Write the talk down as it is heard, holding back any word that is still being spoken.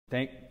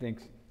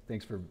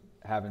Thanks for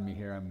having me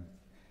here. I'm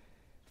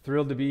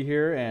thrilled to be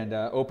here and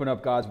open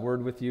up God's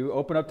Word with you.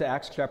 Open up to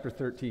Acts chapter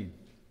 13.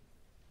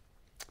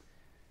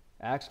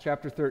 Acts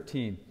chapter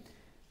 13.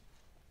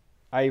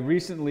 I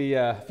recently,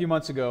 a few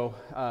months ago,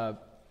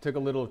 took a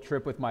little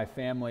trip with my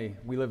family.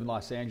 We live in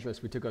Los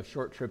Angeles. We took a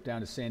short trip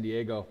down to San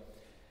Diego.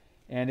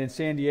 And in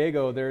San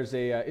Diego, there's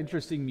a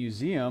interesting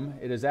museum.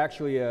 It is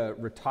actually a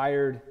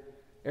retired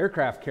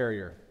aircraft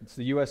carrier. It's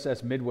the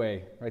USS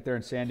Midway right there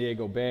in San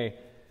Diego Bay.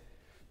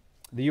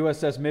 The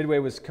USS Midway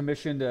was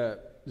commissioned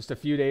just a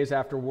few days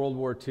after World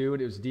War II,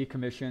 and it was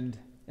decommissioned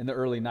in the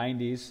early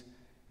 90s.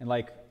 And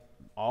like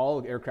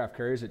all aircraft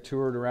carriers, it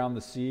toured around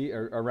the sea,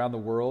 or around the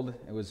world.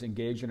 It was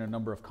engaged in a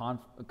number of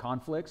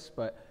conflicts.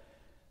 But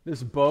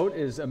this boat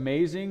is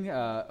amazing,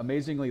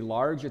 amazingly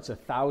large. It's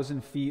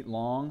 1,000 feet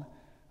long.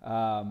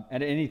 And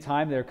at any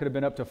time, there could have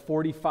been up to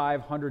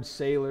 4,500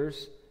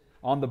 sailors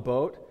on the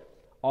boat,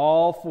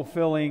 all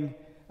fulfilling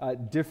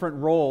different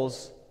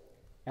roles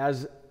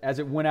as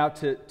it went out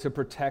to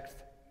protect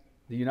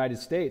the United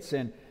States.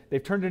 And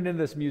they've turned it into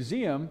this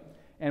museum,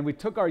 and we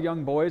took our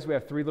young boys. We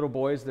have 3 little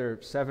boys.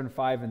 They're 7,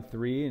 5, and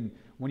 3. And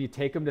when you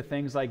take them to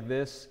things like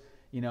this,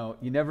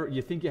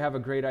 you think you have a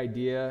great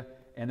idea,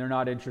 and they're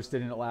not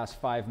interested in it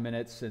last 5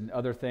 minutes, and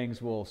other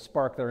things will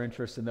spark their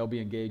interest, and they'll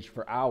be engaged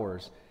for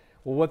hours.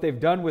 Well, what they've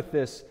done with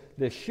this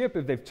ship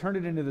is they've turned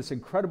it into this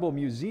incredible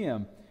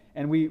museum.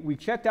 And we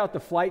checked out the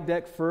flight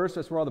deck first.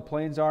 That's where all the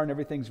planes are, and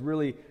everything's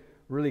really,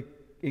 really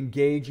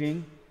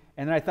engaging.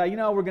 And then I thought,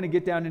 we're going to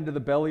get down into the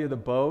belly of the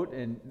boat,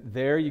 and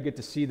there you get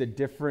to see the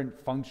different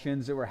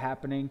functions that were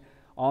happening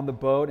on the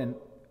boat. And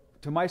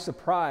to my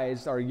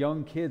surprise, our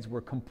young kids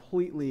were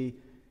completely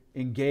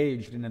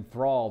engaged and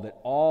enthralled at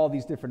all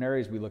these different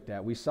areas we looked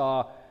at. We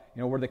saw,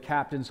 where the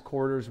captain's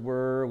quarters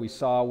were. We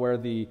saw where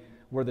the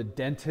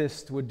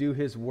dentist would do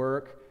his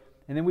work.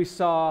 And then we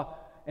saw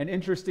an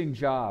interesting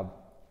job,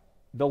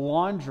 the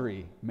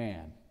laundry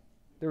man.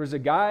 There was a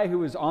guy who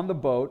was on the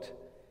boat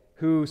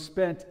who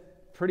spent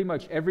pretty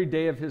much every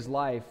day of his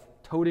life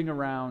toting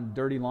around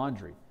dirty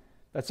laundry.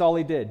 That's all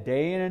he did,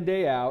 day in and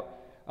day out.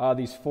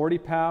 These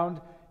 40-pound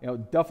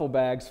duffel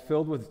bags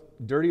filled with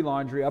dirty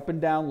laundry, up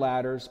and down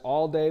ladders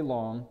all day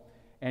long.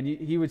 And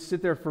he would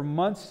sit there for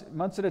months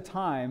at a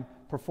time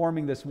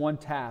performing this one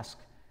task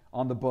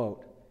on the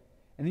boat.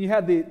 And then you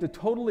had the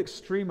total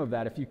extreme of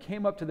that. If you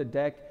came up to the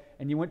deck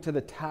and you went to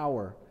the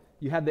tower,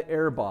 you had the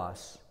air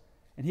boss.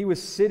 And he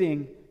was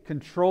sitting,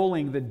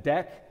 controlling the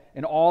deck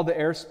and all the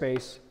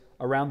airspace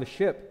around the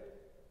ship.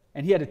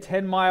 And he had a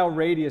 10-mile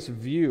radius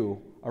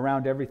view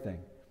around everything.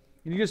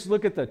 And you just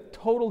look at the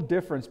total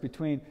difference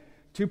between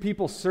two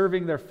people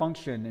serving their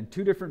function in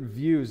two different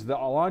views. The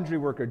laundry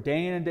worker,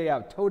 day in and day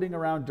out, toting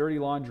around dirty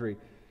laundry,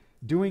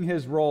 doing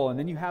his role. And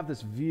then you have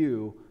this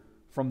view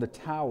from the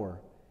tower.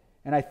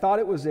 And I thought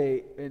it was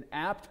an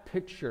apt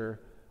picture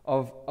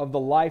of the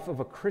life of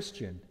a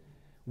Christian.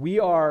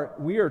 We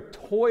are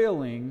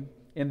toiling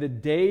in the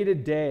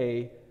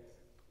day-to-day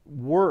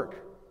work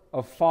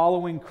of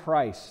following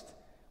Christ.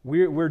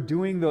 We're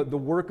doing the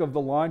work of the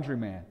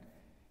laundryman.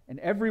 And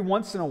every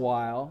once in a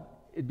while,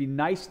 it'd be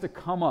nice to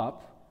come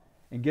up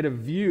and get a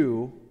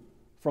view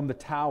from the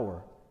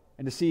tower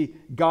and to see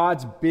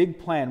God's big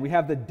plan. We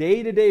have the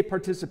day-to-day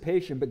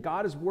participation, but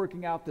God is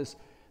working out this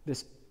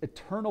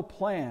eternal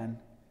plan.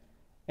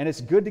 And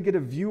it's good to get a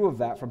view of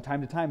that from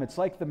time to time. It's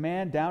like the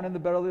man down in the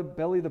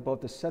belly of the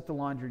boat to set the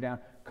laundry down,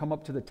 come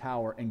up to the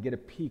tower and get a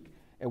peek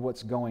at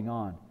what's going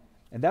on.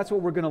 And that's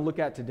what we're going to look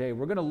at today.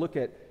 We're going to look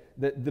at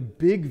the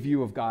big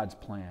view of God's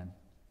plan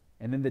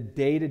and then the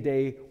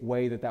day-to-day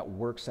way that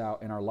works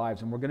out in our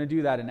lives. And we're going to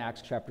do that in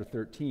Acts chapter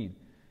 13.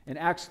 In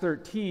Acts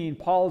 13,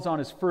 Paul is on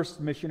his first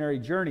missionary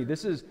journey.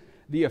 This is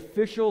the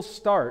official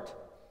start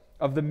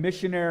of the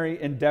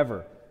missionary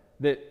endeavor.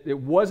 That it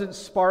wasn't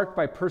sparked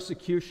by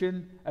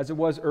persecution as it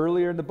was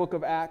earlier in the book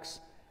of Acts.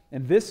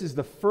 And this is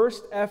the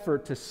first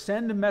effort to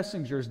send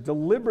messengers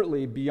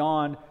deliberately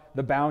beyond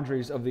the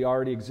boundaries of the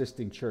already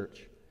existing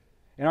church.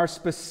 And our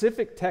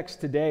specific text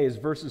today is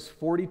verses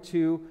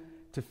 42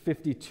 to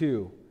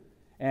 52.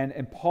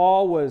 And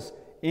Paul was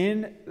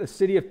in the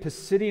city of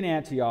Pisidian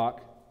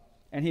Antioch,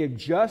 and he had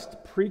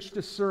just preached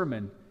a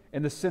sermon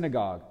in the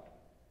synagogue.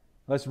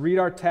 Let's read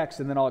our text,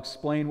 and then I'll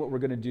explain what we're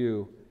going to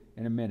do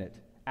in a minute.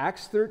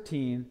 Acts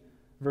 13,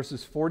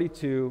 verses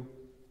 42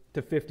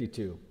 to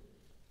 52.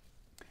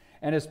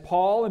 And as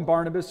Paul and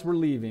Barnabas were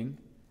leaving,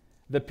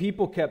 the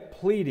people kept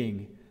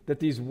pleading that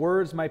these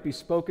words might be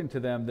spoken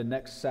to them the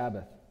next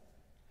Sabbath.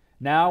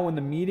 Now, when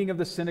the meeting of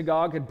the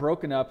synagogue had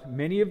broken up,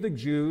 many of the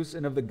Jews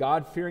and of the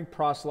God-fearing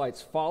proselytes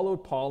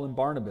followed Paul and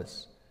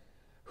Barnabas,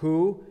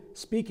 who,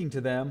 speaking to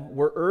them,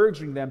 were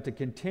urging them to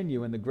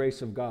continue in the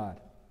grace of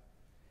God.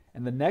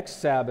 And the next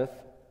Sabbath,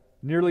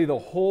 nearly the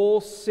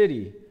whole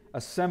city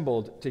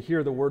assembled to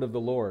hear the word of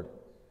the Lord.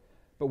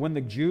 But when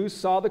the Jews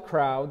saw the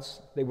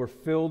crowds, they were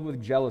filled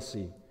with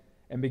jealousy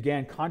and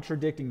began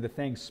contradicting the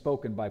things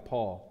spoken by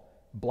Paul,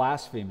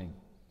 blaspheming.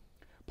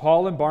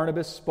 Paul and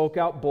Barnabas spoke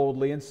out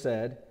boldly and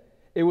said,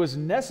 "It was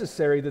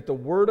necessary that the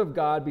word of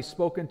God be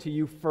spoken to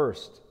you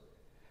first.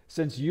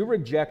 Since you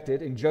reject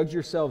it and judge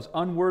yourselves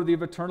unworthy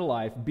of eternal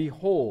life,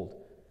 behold,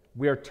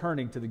 we are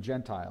turning to the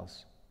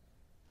Gentiles.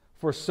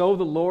 For so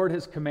the Lord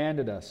has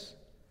commanded us.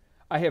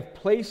 I have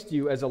placed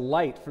you as a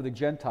light for the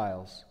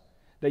Gentiles,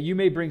 that you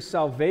may bring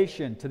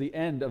salvation to the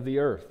end of the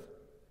earth.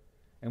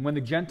 And when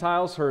the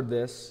Gentiles heard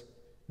this,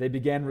 they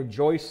began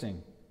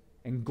rejoicing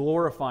and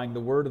glorifying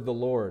the word of the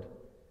Lord.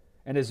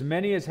 And as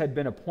many as had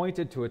been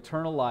appointed to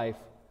eternal life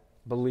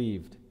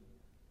believed.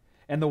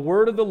 And the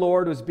word of the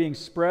Lord was being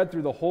spread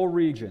through the whole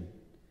region.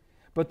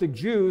 But the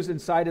Jews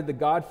incited the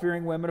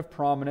God-fearing women of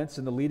prominence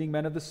and the leading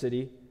men of the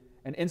city,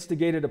 and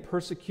instigated a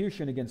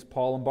persecution against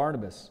Paul and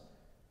Barnabas,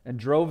 and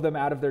drove them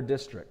out of their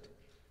district.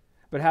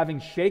 But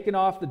having shaken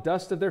off the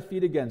dust of their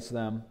feet against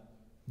them,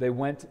 they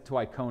went to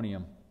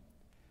Iconium.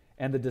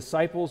 And the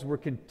disciples were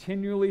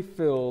continually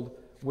filled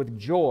with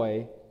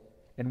joy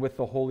and with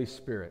the Holy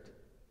Spirit.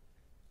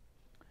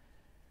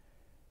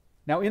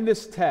 Now, in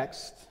this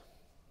text,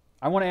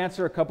 I want to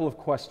answer a couple of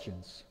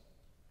questions.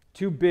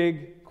 Two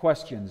big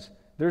questions.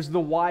 There's the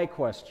why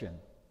question.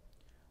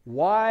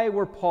 Why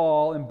were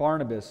Paul and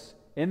Barnabas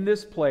in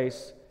this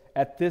place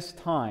at this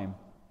time?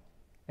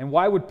 And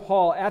why would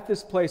Paul at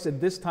this place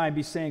at this time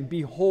be saying,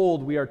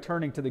 behold, we are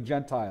turning to the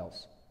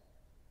Gentiles?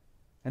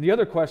 And the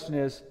other question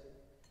is,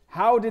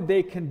 how did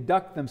they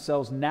conduct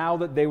themselves now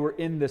that they were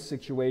in this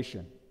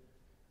situation?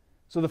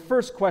 So the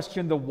first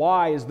question, the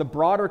why, is the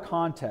broader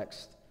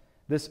context.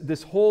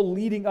 This whole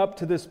leading up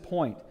to this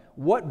point.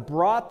 What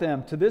brought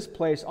them to this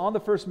place on the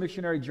first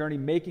missionary journey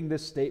making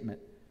this statement?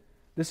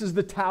 This is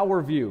the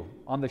tower view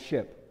on the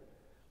ship.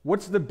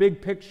 What's the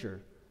big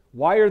picture?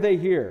 Why are they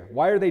here?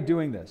 Why are they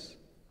doing this?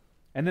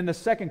 And then the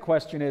second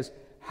question is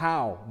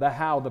how,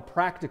 the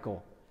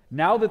practical.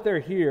 Now that they're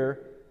here,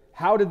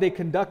 how did they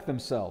conduct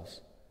themselves?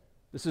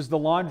 This is the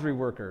laundry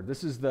worker.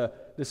 This is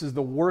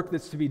the work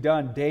that's to be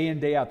done day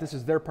in, day out. This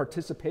is their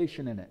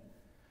participation in it.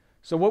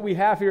 So what we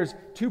have here is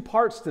two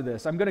parts to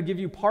this. I'm going to give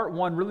you part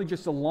one, really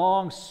just a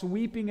long,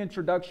 sweeping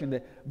introduction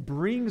that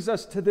brings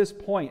us to this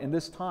point in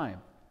this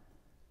time.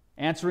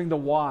 Answering the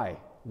why.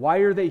 Why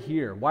are they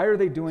here? Why are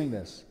they doing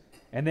this?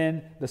 And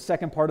then the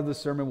second part of the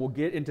sermon, we'll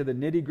get into the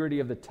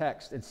nitty-gritty of the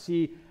text and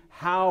see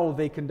how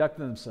they conduct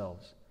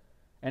themselves.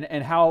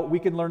 And how we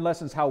can learn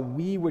lessons how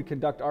we would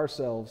conduct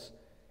ourselves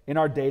in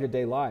our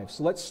day-to-day lives.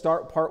 So let's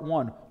start part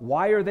one.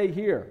 Why are they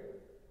here?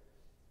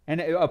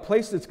 And a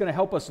place that's going to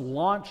help us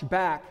launch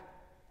back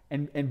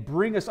and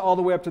bring us all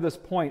the way up to this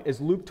point is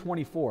Luke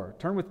 24.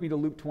 Turn with me to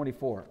Luke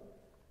 24.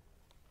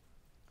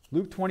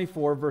 Luke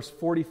 24, verse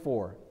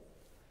 44.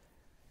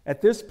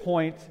 At this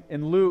point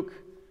in Luke,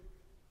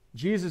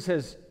 Jesus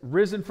has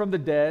risen from the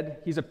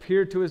dead. He's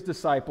appeared to his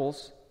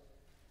disciples.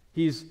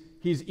 He's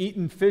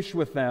eaten fish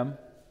with them,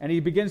 and he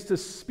begins to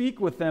speak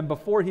with them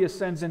before he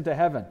ascends into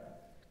heaven.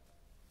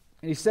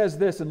 And he says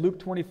this in Luke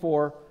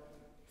 24,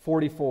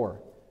 44.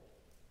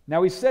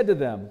 Now he said to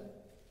them,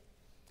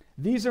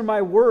 "These are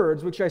my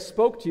words which I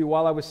spoke to you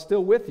while I was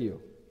still with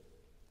you,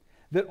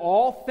 that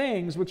all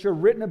things which are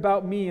written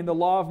about me in the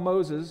law of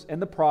Moses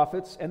and the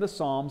prophets and the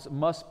Psalms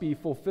must be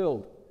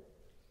fulfilled."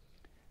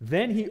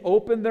 Then he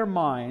opened their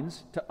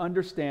minds to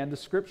understand the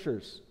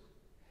Scriptures.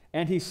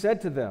 And he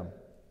said to them,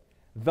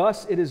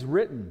 "Thus it is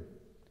written,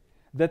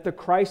 that the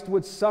Christ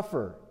would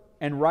suffer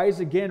and rise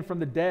again from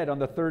the dead on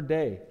the third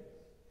day,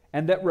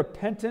 and that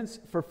repentance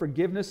for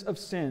forgiveness of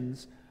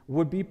sins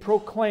would be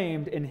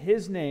proclaimed in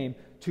his name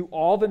to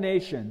all the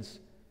nations,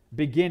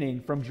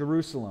 beginning from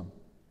Jerusalem.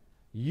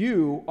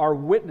 You are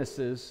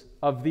witnesses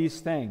of these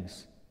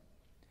things."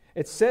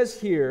 It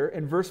says here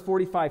in verse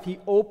 45, he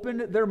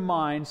opened their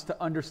minds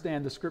to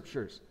understand the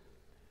Scriptures.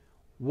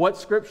 What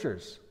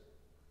Scriptures?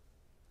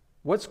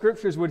 What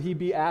Scriptures would he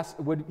be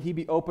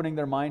opening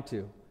their mind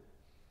to?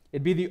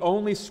 It'd be the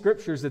only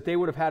Scriptures that they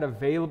would have had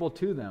available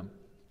to them.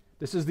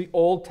 This is the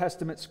Old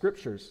Testament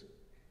Scriptures.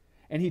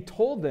 And he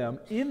told them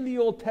in the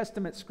Old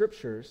Testament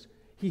Scriptures,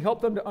 he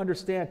helped them to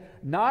understand,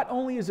 not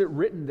only is it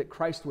written that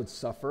Christ would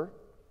suffer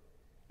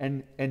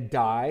and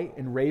die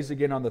and raise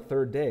again on the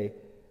third day,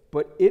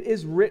 but it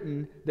is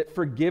written that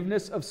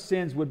forgiveness of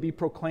sins would be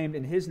proclaimed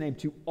in his name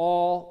to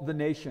all the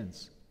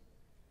nations,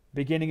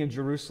 beginning in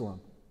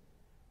Jerusalem.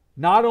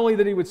 Not only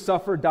that he would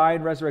suffer, die,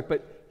 and resurrect,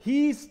 but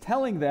he's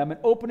telling them and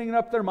opening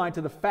up their mind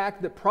to the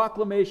fact that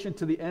proclamation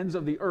to the ends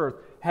of the earth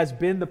has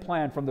been the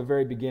plan from the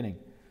very beginning.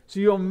 So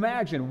you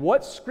imagine,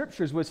 what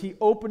Scriptures was he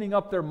opening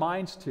up their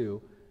minds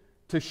to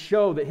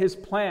show that his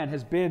plan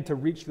has been to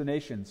reach the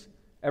nations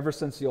ever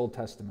since the Old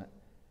Testament.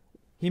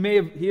 He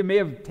may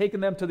have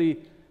taken them to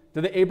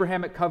the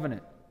Abrahamic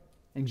covenant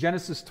in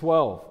Genesis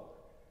 12,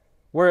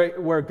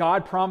 where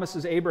God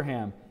promises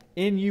Abraham,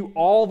 "In you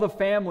all the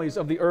families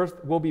of the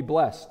earth will be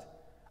blessed."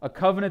 A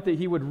covenant that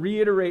he would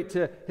reiterate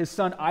to his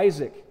son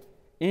Isaac.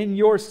 "In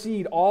your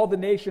seed all the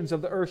nations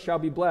of the earth shall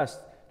be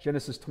blessed."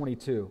 Genesis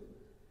 22.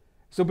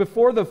 So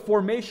before the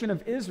formation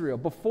of Israel,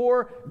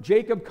 before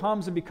Jacob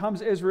comes and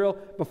becomes Israel,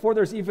 before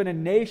there's even a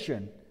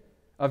nation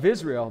of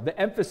Israel, the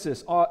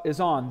emphasis is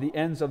on the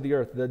ends of the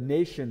earth. The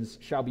nations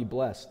shall be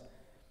blessed.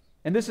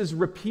 And this is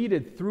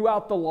repeated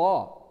throughout the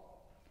law.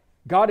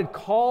 God had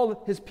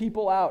called his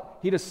people out.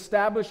 He'd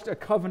established a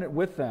covenant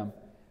with them,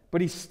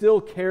 but he still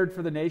cared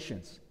for the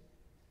nations.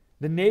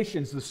 The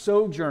nations, the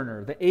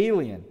sojourner, the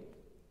alien.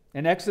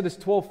 In Exodus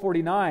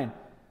 12:49,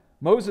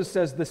 Moses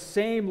says, "The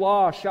same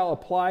law shall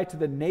apply to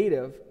the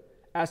native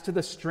as to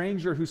the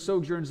stranger who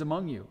sojourns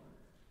among you."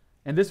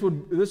 And this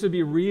would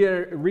be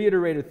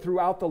reiterated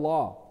throughout the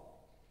law.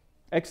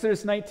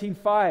 Exodus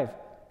 19:5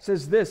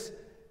 says this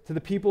to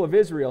the people of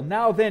Israel,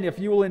 "Now then, if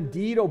you will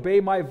indeed obey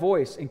my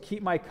voice and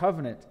keep my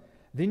covenant,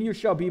 then you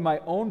shall be my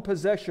own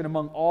possession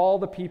among all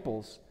the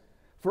peoples,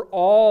 for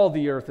all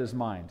the earth is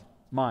mine,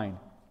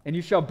 and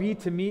you shall be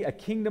to me a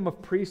kingdom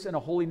of priests and a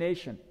holy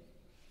nation."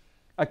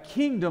 A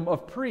kingdom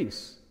of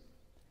priests.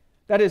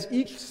 That is,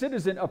 each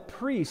citizen a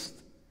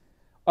priest,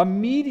 a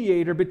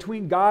mediator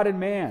between God and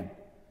man,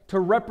 to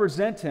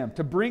represent him,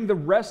 to bring the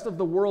rest of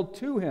the world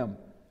to him,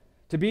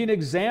 to be an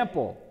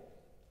example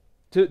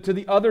to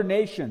the other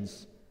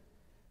nations.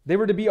 They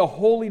were to be a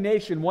holy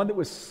nation, one that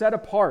was set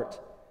apart.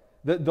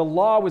 The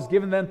law was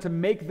given them to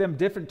make them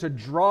different, to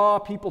draw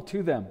people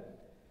to them.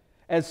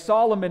 As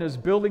Solomon is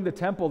building the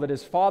temple that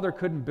his father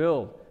couldn't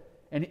build,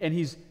 and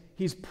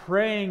he's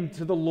praying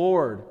to the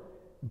Lord,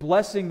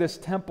 blessing this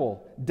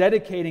temple,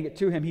 dedicating it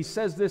to him, he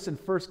says this in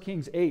 1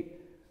 Kings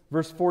 8,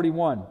 verse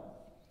 41.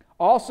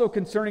 "Also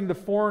concerning the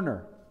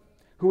foreigner,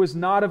 who is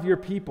not of your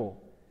people,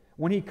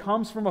 when he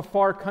comes from a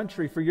far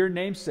country for your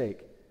name's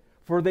sake,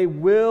 for they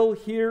will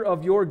hear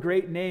of your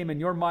great name and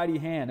your mighty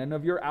hand and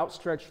of your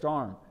outstretched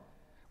arm.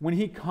 When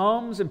he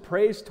comes and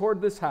prays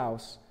toward this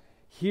house,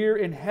 here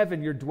in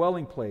heaven your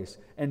dwelling place,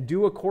 and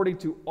do according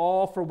to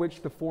all for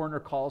which the foreigner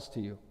calls to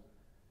you,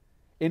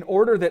 in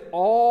order that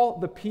all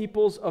the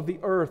peoples of the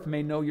earth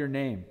may know your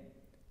name,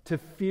 to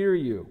fear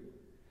you,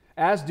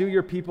 as do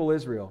your people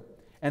Israel,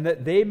 and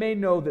that they may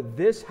know that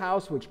this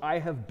house which I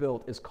have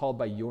built is called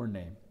by your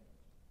name."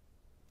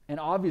 And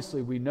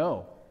obviously we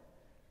know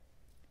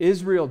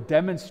Israel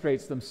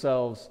demonstrates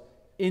themselves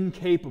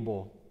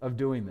incapable of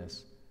doing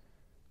this.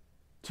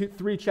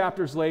 3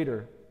 chapters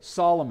later,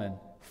 Solomon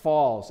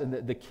falls and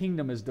the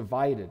kingdom is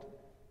divided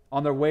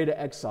on their way to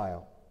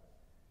exile.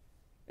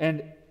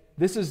 And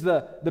this is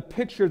the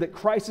picture that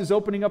Christ is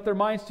opening up their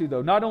minds to,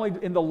 though. Not only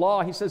in the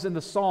law, he says in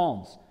the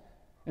Psalms.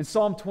 In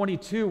Psalm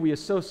 22, we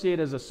associate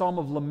as a psalm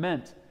of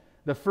lament.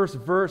 The first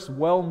verse,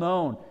 well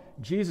known,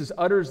 Jesus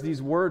utters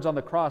these words on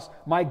the cross,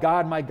 my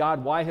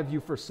God, why have you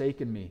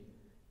forsaken me?"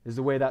 is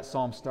the way that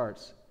psalm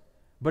starts.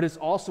 But it's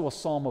also a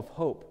psalm of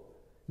hope.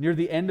 Near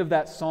the end of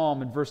that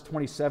psalm, in verse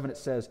 27, it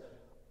says,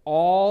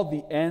 "All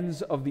the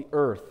ends of the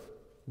earth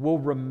will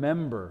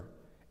remember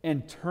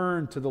and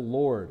turn to the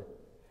Lord,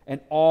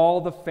 and all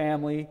the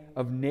families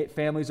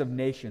of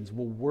nations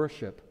will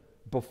worship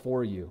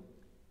before you."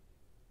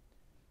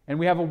 And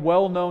we have a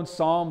well-known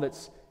psalm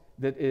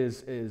that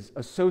is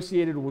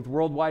associated with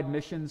worldwide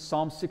missions,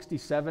 Psalm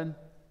 67.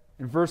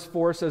 In verse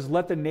 4 says,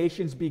 "Let the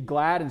nations be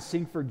glad and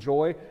sing for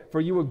joy,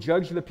 for you will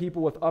judge the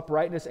people with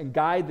uprightness and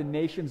guide the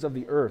nations of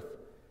the earth."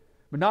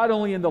 But not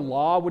only in the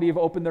law would he have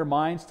opened their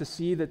minds to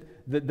see that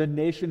the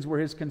nations were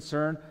his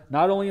concern,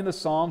 not only in the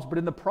Psalms, but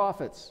in the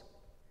prophets.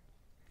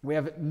 We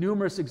have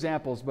numerous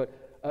examples, but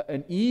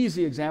an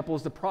easy example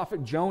is the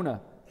prophet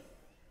Jonah,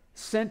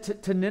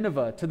 sent to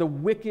Nineveh, to the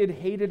wicked,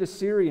 hated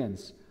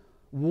Assyrians,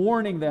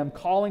 warning them,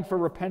 calling for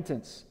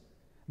repentance.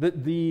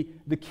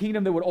 The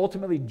kingdom that would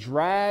ultimately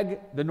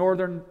drag the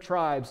northern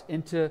tribes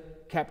into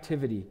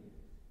captivity.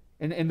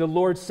 And the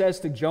Lord says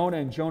to Jonah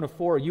in Jonah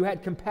 4, "You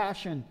had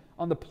compassion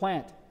on the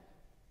plant.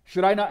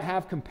 Should I not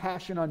have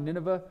compassion on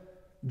Nineveh?"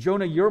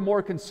 Jonah, you're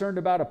more concerned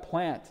about a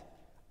plant.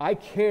 I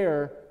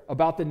care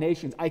about the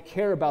nations. I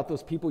care about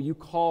those people you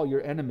call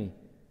your enemy.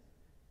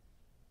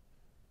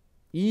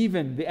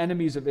 Even the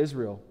enemies of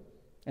Israel.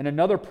 And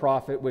another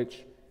prophet,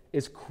 which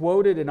is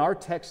quoted in our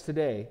text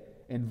today,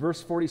 in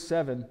verse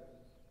 47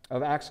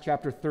 of Acts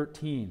chapter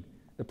 13,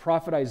 the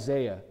prophet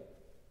Isaiah.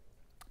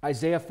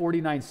 Isaiah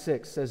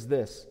 49:6 says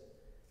this.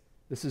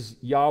 This is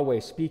Yahweh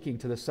speaking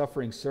to the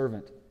suffering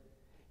servant.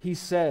 He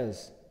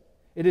says,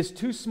 "It is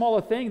too small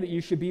a thing that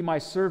you should be my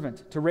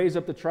servant to raise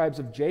up the tribes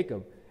of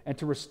Jacob and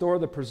to restore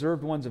the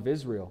preserved ones of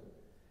Israel.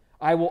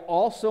 I will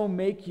also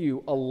make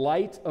you a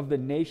light of the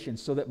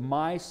nations so that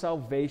my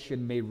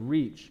salvation may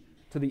reach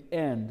to the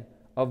end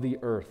of the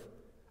earth."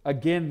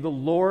 Again, the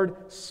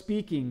Lord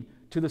speaking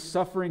to the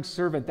suffering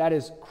servant, that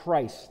is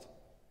Christ.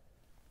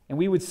 And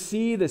we would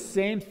see the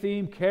same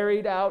theme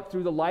carried out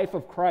through the life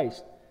of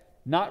Christ,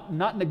 not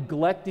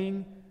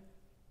neglecting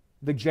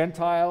the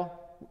Gentile,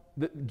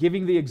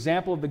 giving the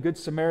example of the Good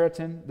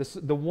Samaritan,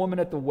 the woman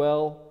at the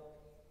well.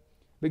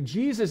 But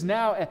Jesus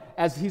now,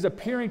 as he's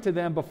appearing to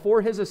them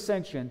before his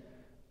ascension,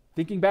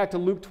 thinking back to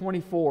Luke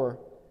 24,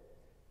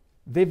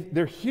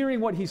 they're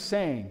hearing what he's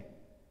saying.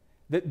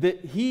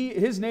 That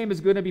his name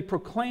is going to be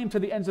proclaimed to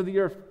the ends of the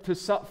earth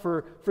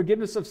for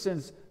forgiveness of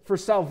sins, for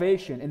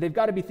salvation. And they've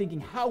got to be thinking,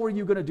 how are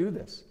you going to do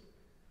this?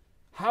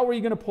 How are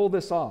you going to pull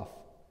this off?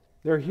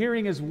 They're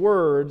hearing his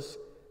words,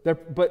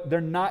 but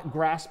they're not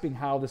grasping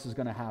how this is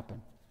going to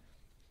happen.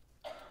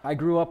 I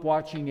grew up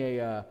watching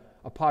a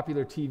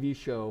popular TV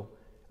show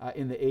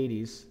in the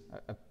 80s.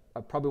 I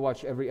probably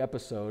watched every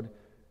episode.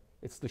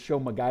 It's the show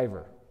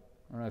MacGyver.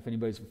 I don't know if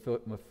anybody's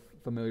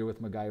familiar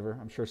with MacGyver.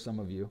 I'm sure some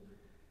of you.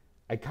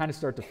 I kind of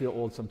start to feel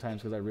old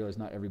sometimes because I realize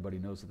not everybody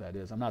knows what that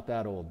is. I'm not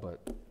that old,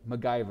 but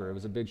MacGyver, it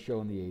was a big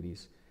show in the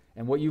 80s.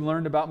 And what you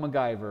learned about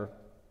MacGyver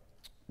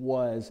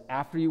was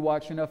after you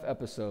watch enough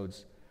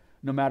episodes,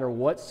 no matter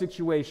what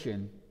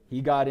situation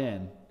he got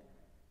in,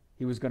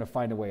 he was going to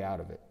find a way out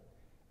of it.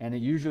 And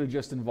it usually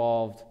just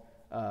involved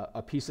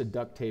a piece of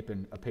duct tape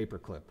and a paper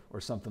clip or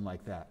something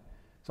like that.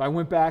 So I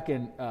went back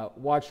and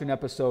watched an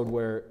episode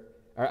where,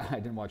 I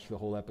didn't watch the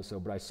whole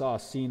episode, but I saw a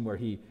scene where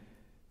he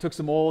took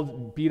some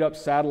old beat up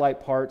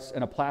satellite parts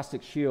and a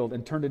plastic shield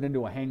and turned it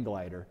into a hang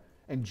glider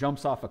and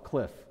jumps off a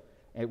cliff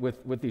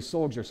with these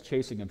soldiers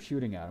chasing him,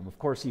 shooting at him. Of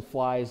course, he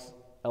flies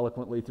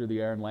eloquently through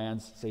the air and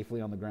lands safely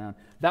on the ground.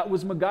 That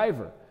was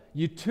MacGyver.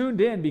 You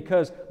tuned in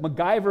because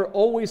MacGyver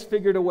always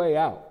figured a way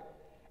out.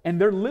 And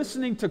they're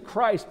listening to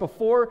Christ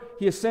before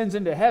he ascends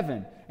into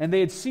heaven. And they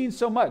had seen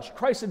so much.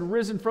 Christ had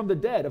risen from the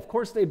dead. Of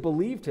course, they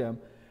believed him.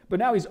 But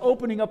now he's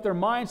opening up their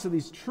minds to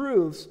these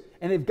truths.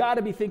 And they've got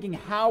to be thinking,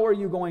 how are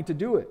you going to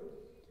do it?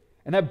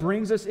 And that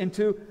brings us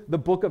into the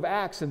book of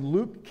Acts. And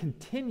Luke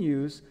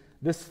continues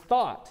this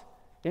thought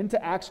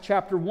into Acts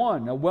chapter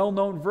 1, a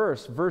well-known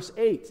verse, verse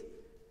 8.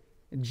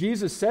 And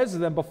Jesus says to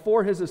them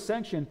before his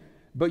ascension,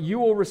 "But you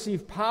will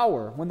receive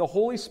power when the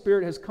Holy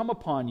Spirit has come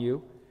upon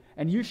you,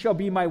 and you shall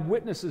be my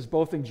witnesses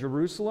both in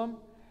Jerusalem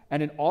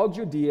and in all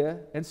Judea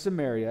and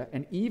Samaria,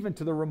 and even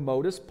to the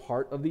remotest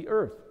part of the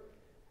earth."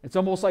 It's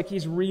almost like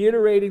he's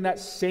reiterating that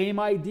same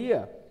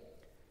idea.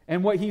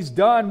 And what he's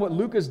done, what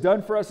Luke has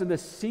done for us in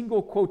this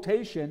single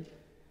quotation,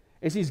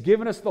 is he's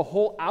given us the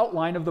whole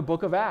outline of the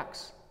book of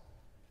Acts.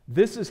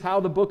 This is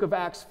how the book of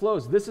Acts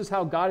flows. This is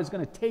how God is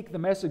going to take the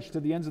message to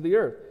the ends of the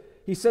earth.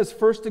 He says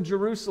first to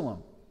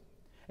Jerusalem.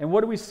 And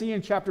what do we see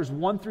in chapters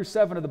 1 through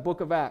 7 of the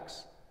book of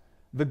Acts?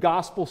 The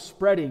gospel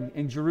spreading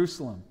in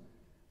Jerusalem.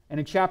 And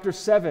in chapter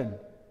 7,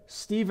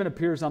 Stephen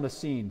appears on the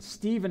scene.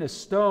 Stephen is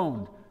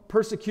stoned.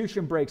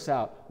 Persecution breaks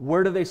out.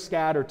 Where do they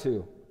scatter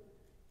to?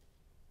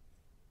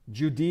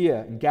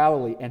 Judea and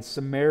Galilee and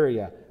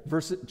Samaria.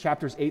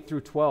 Chapters 8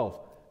 through 12.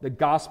 The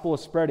gospel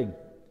is spreading.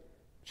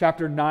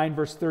 Chapter 9,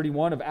 verse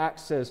 31 of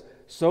Acts says,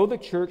 "So the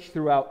church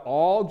throughout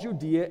all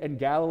Judea and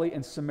Galilee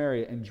and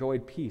Samaria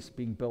enjoyed peace,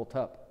 being built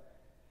up."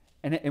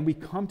 And we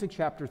come to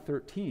chapter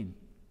 13.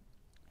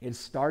 It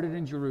started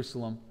in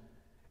Jerusalem.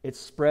 It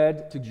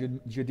spread to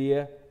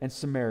Judea and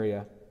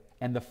Samaria.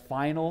 And the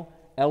final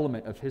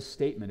element of his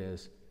statement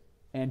is,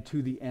 "and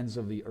to the ends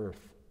of the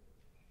earth."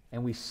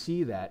 And we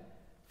see that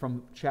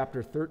from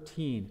chapter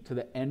 13 to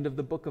the end of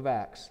the book of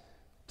Acts,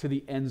 to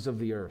the ends of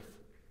the earth.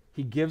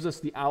 He gives us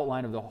the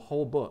outline of the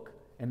whole book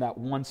in that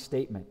one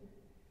statement.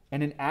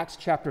 And in Acts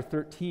chapter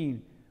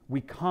 13, we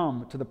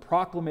come to the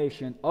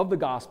proclamation of the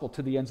gospel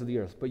to the ends of the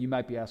earth. But you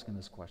might be asking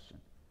this question.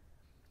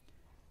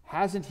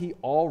 Hasn't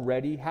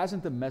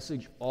the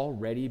message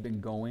already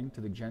been going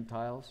to the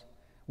Gentiles?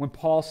 When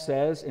Paul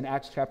says in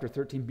Acts chapter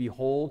 13,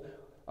 behold,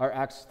 or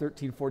Acts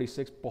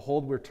 13:46,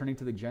 behold, we're turning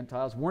to the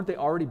Gentiles. Weren't they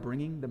already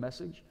bringing the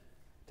message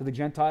to the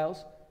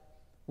Gentiles?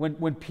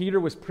 When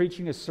Peter was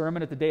preaching his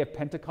sermon at the day of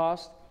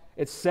Pentecost,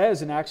 it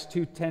says in Acts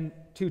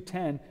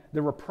 2:10,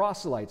 there were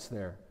proselytes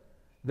there.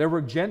 There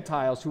were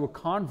Gentiles who were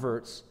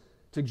converts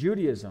to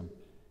Judaism.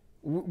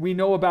 We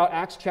know about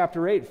Acts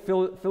chapter 8,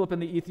 Philip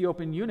and the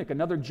Ethiopian eunuch,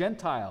 another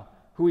Gentile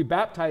who he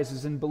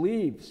baptizes and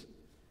believes.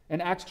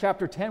 In Acts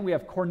chapter 10, we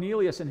have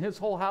Cornelius and his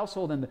whole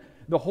household and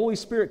the Holy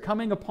Spirit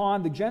coming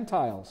upon the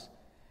Gentiles.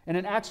 And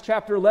in Acts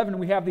chapter 11,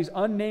 we have these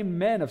unnamed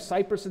men of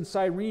Cyprus and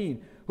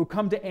Cyrene who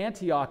come to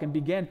Antioch and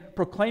begin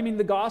proclaiming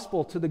the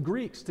gospel to the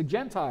Greeks, to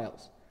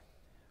Gentiles.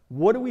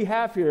 What do we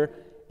have here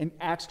in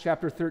Acts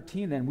chapter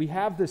 13 then? We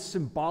have this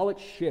symbolic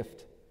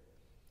shift.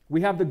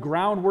 We have the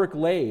groundwork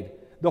laid.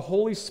 The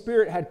Holy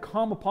Spirit had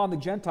come upon the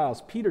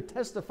Gentiles. Peter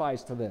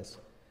testifies to this.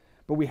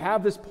 But we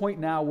have this point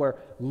now where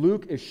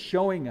Luke is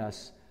showing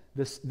us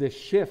this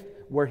shift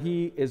where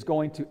he is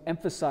going to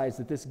emphasize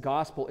that this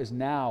gospel is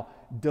now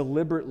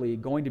deliberately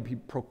going to be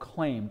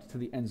proclaimed to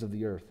the ends of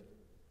the earth.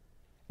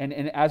 And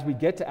as we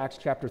get to Acts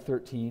chapter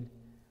 13,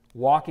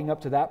 walking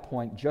up to that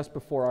point just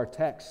before our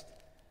text,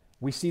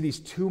 we see these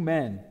two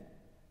men,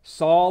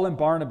 Saul and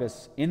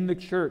Barnabas, in the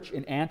church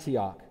in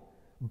Antioch.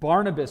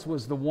 Barnabas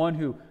was the one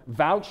who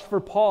vouched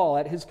for Paul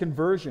at his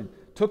conversion,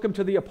 took him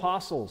to the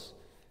apostles.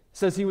 It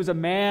says he was a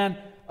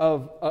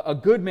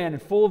good man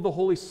and full of the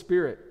Holy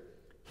Spirit.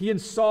 He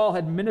and Saul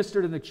had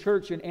ministered in the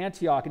church in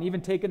Antioch and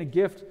even taken a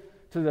gift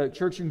to the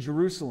church in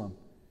Jerusalem.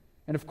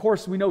 And of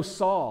course, we know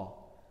Saul.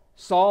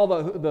 Saul,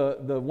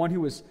 the one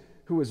who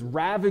was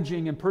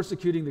ravaging and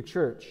persecuting the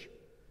church,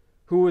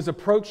 who was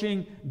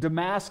approaching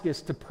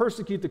Damascus to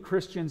persecute the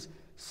Christians,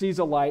 sees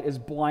a light, is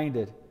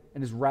blinded,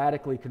 and is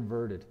radically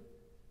converted.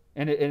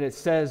 And it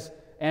says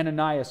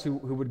Ananias, who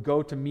would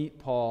go to meet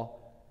Paul,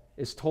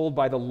 is told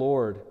by the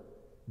Lord,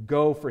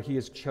 "Go, for he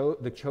is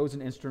the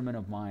chosen instrument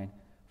of mine,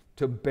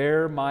 to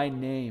bear my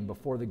name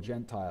before the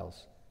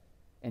Gentiles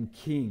and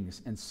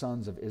kings and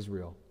sons of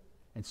Israel."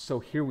 And so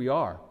here we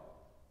are.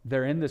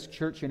 they're in this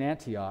church in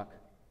Antioch,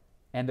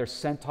 and they're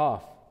sent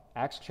off.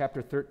 Acts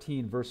chapter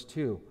 13, verse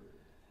 2.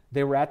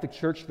 They were at the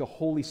church. The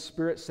Holy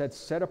Spirit said,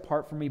 "Set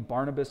apart for me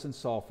Barnabas and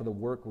Saul for the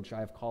work which I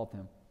have called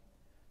them."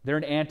 They're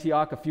in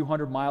Antioch, a few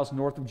hundred miles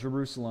north of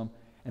Jerusalem,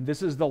 and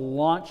this is the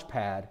launch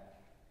pad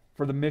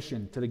for the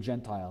mission to the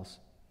Gentiles.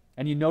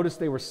 And you notice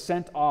they were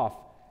sent off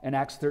in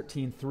Acts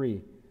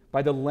 13:3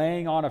 by the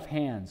laying on of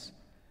hands.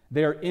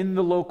 They are in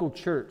the local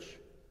church.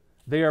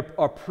 They are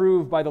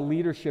approved by the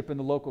leadership in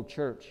the local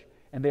church,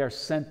 and they are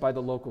sent by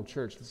the local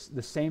church. It's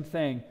the same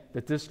thing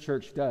that this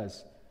church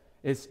does.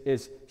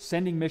 Is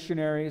sending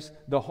missionaries.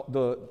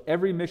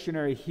 Every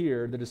missionary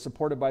here that is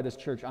supported by this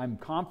church, I'm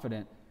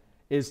confident,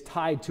 is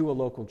tied to a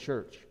local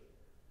church.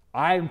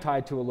 I am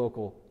tied to a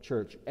local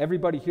church.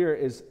 Everybody here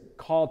is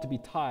called to be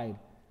tied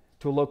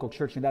to a local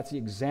church, and that's the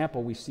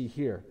example we see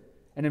here.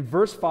 And in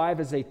verse 5,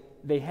 as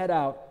they head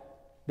out,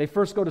 they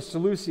first go to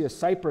Seleucia,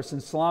 Cyprus,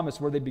 and Salamis,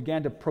 where they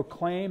began to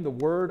proclaim the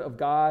word of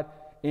God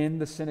in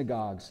the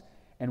synagogues.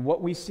 And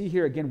what we see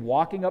here, again,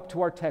 walking up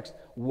to our text,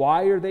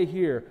 why are they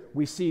here?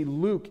 We see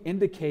Luke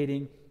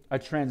indicating a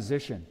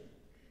transition.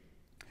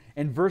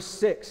 In verse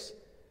 6,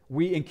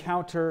 we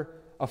encounter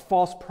a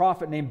false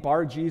prophet named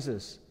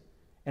Bar-Jesus.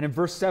 And in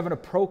verse 7, a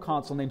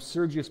proconsul named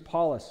Sergius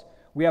Paulus.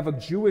 We have a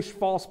Jewish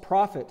false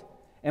prophet,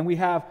 and we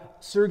have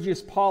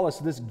Sergius Paulus,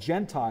 this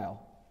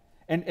Gentile.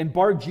 And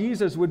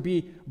Bar-Jesus would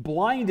be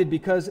blinded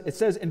because it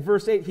says in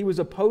verse 8, he was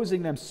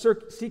opposing them,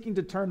 seeking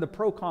to turn the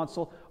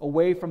proconsul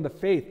away from the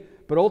faith.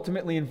 But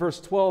ultimately in verse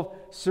 12,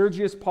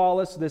 Sergius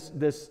Paulus,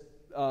 this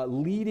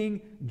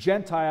leading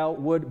Gentile,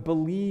 would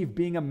believe,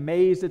 being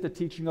amazed at the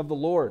teaching of the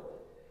Lord.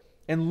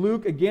 And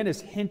Luke, again,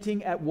 is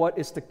hinting at what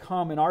is to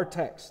come in our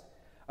text.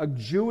 A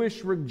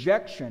Jewish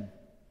rejection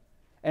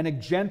and a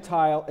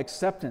Gentile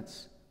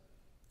acceptance.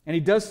 And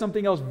he does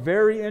something else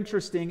very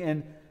interesting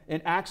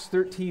in Acts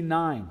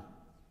 13:9.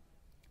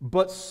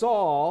 But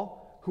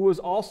Saul, who was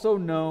also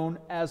known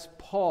as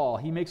Paul,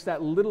 he makes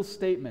that little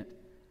statement.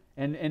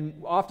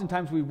 And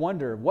oftentimes we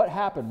wonder, what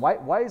happened?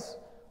 Why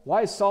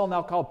is Saul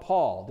now called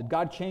Paul? Did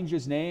God change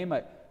his name?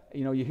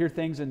 You hear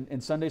things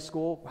in Sunday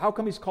school. How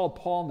come he's called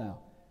Paul now?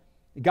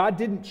 God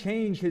didn't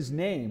change his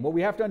name. What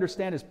we have to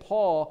understand is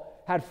Paul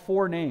had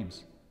 4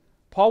 names.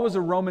 Paul was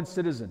a Roman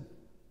citizen.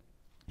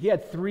 He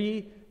had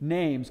 3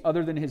 names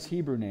other than his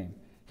Hebrew name.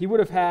 He would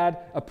have had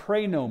a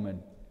praenomen.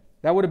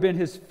 That would have been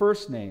his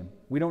first name.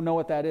 We don't know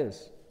what that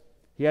is.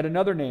 He had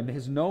another name,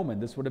 his nomen.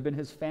 This would have been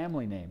his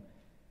family name.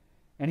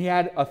 And he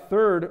had a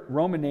third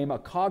Roman name, a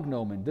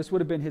cognomen. This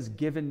would have been his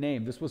given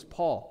name. This was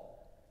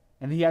Paul.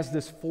 And he has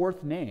this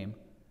 4th name,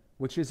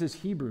 which is his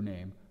Hebrew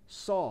name,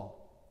 Saul.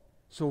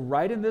 So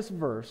right in this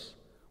verse,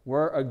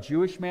 where a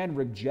Jewish man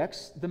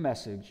rejects the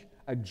message,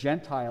 a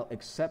Gentile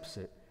accepts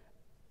it,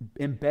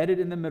 embedded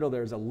in the middle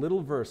there is a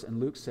little verse, and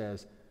Luke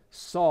says,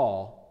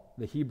 Saul,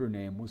 the Hebrew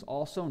name, was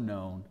also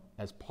known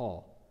as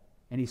Paul.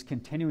 And he's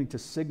continuing to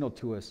signal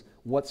to us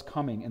what's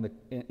coming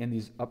in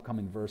these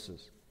upcoming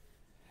verses.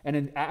 And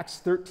in Acts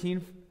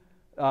 13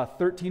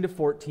 to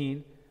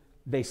 14,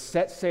 they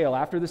set sail.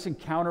 After this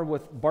encounter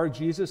with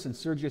Bar-Jesus and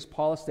Sergius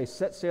Paulus, they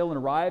set sail and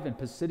arrive in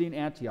Pisidian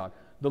Antioch,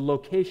 the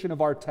location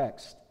of our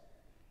text.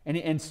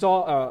 And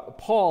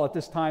Paul at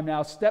this time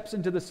now steps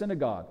into the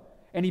synagogue,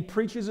 and he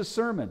preaches a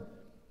sermon.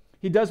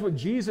 He does what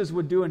Jesus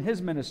would do in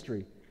his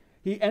ministry.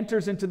 He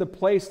enters into the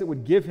place that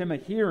would give him a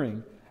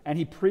hearing, and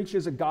he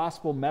preaches a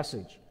gospel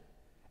message.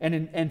 And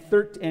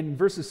in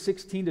verses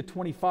 16 to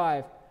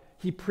 25,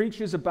 he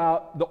preaches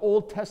about the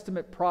Old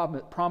Testament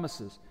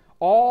promises,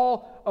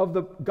 all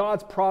of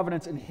God's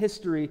providence and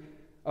history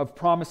of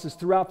promises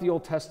throughout the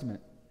Old Testament.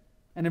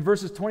 And in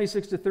verses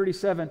 26 to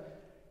 37,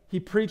 he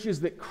preaches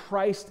that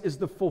Christ is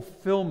the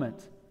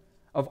fulfillment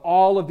of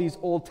all of these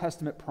Old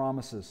Testament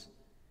promises.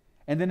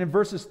 And then in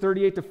verses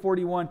 38 to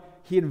 41,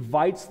 he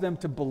invites them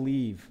to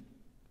believe.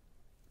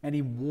 And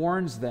he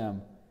warns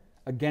them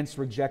against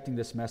rejecting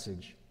this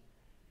message.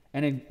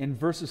 And in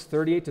verses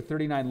 38 to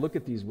 39, look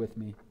at these with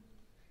me.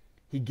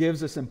 He gives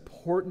this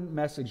important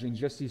message in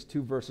just these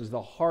 2 verses,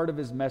 the heart of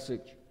his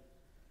message.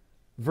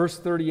 Verse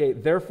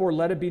 38, therefore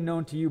let it be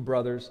known to you,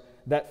 brothers,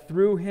 that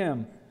through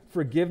him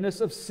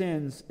forgiveness of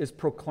sins is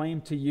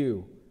proclaimed to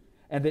you,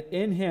 and that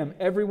in him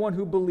everyone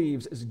who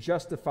believes is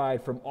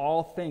justified from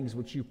all things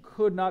which you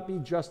could not be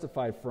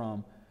justified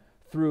from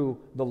through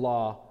the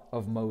law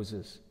of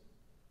Moses.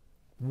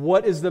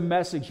 What is the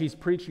message he's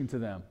preaching to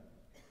them?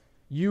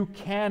 You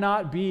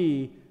cannot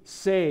be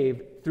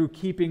saved through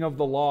keeping of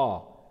the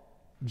law.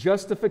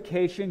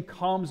 Justification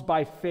comes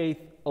by faith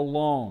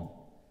alone.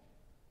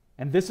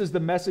 And this is the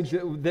message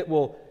that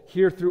we'll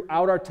hear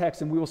throughout our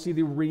text, and we will see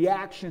the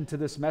reaction to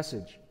this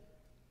message.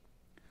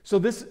 So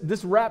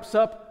this wraps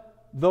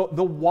up the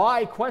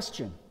why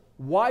question.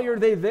 Why are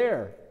they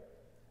there?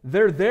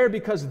 They're there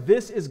because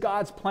this is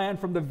God's plan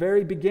from the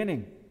very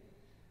beginning.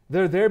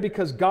 They're there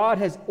because God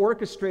has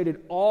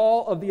orchestrated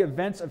all of the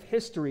events of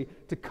history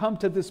to come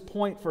to this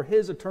point for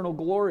his eternal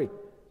glory.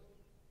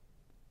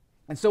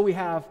 And so we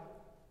have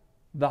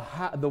the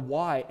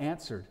why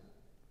answered.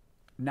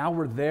 Now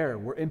we're there.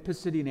 We're in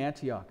Pisidian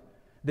Antioch.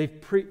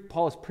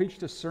 Paul has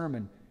preached a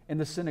sermon in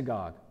the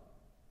synagogue.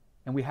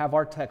 And we have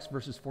our text,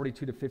 verses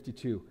 42 to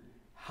 52.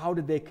 How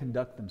did they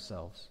conduct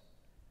themselves?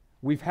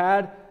 We've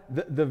had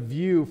the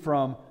view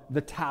from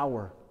the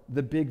tower,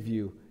 the big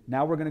view.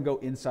 Now we're going to go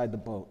inside the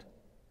boat.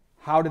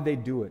 How did they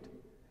do it?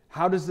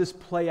 How does this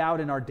play out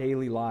in our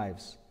daily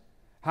lives?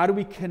 How do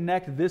we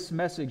connect this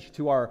message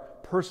to our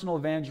personal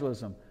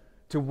evangelism,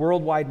 to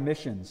worldwide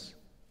missions?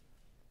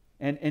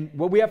 And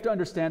what we have to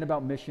understand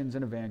about missions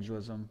and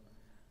evangelism,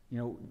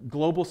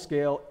 global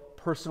scale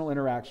personal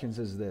interactions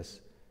is this.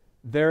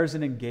 There's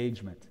an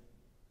engagement.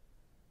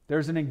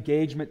 There's an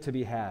engagement to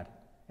be had.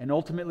 And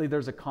ultimately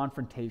there's a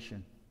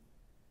confrontation.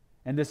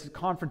 And this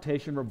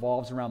confrontation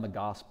revolves around the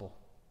gospel.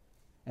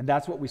 And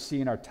that's what we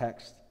see in our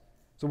text.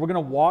 So we're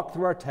going to walk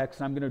through our text,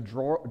 and I'm going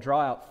to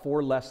draw out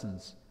 4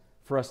 lessons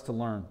for us to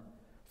learn.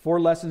 4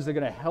 lessons that are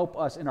going to help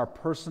us in our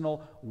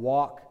personal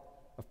walk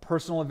of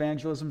personal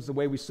evangelism, the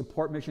way we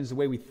support missions, the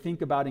way we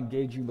think about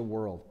engaging the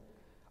world.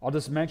 I'll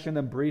just mention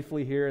them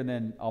briefly here, and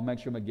then I'll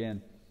mention them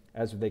again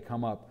as they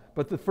come up.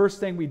 But the first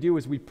thing we do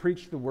is we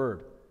preach the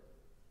word.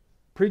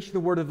 Preach the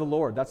word of the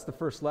Lord. That's the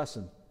first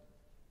lesson.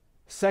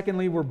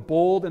 Secondly, we're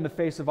bold in the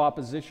face of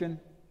opposition.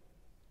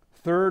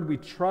 Third, we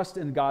trust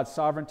in God's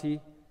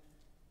sovereignty.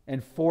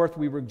 And fourth,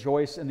 we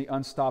rejoice in the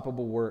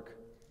unstoppable work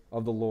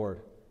of the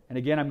Lord. And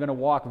again, I'm going to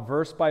walk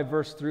verse by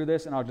verse through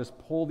this, and I'll just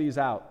pull these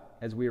out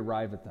as we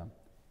arrive at them.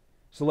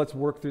 So let's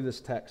work through this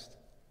text.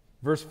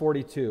 Verse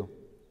 42.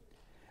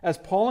 As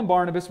Paul and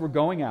Barnabas were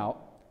going out,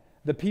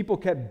 the people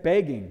kept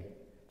begging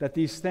that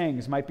these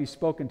things might be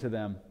spoken to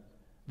them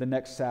the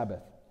next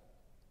Sabbath.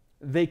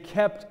 They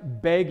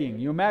kept begging.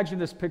 You imagine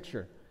this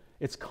picture.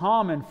 It's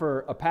common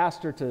for a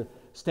pastor to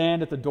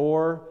stand at the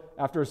door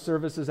after a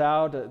service is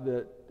out,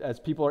 as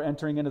people are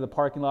entering into the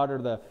parking lot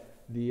or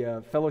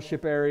the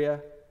fellowship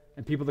area,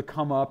 and people to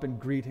come up and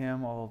greet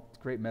him. Oh,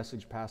 great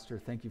message,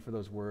 Pastor. Thank you for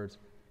those words.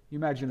 You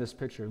imagine this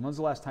picture. When's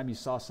the last time you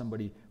saw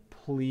somebody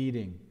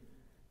pleading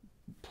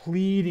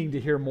to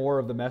hear more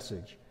of the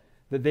message?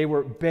 That they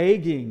were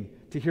begging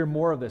to hear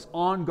more of this,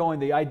 ongoing.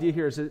 The idea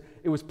here is that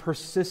it was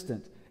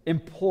persistent,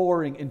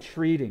 imploring,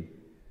 entreating.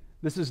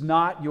 This is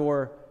not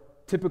your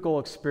typical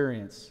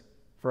experience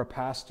for a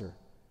pastor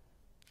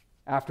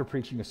after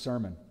preaching a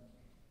sermon.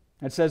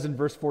 It says in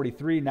verse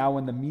 43, now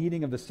when the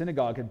meeting of the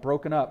synagogue had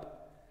broken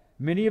up,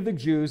 many of the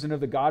Jews and of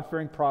the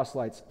God-fearing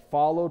proselytes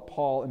followed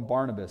Paul and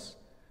Barnabas,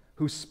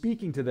 who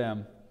speaking to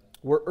them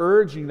were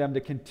urging them to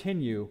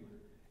continue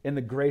in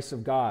the grace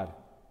of God.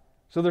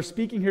 So they're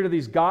speaking here to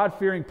these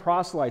God-fearing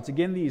proselytes,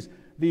 again, these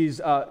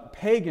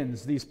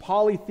pagans, these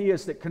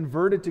polytheists that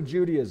converted to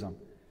Judaism,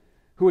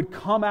 who had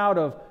come out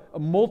of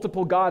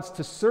multiple gods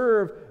to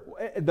serve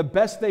the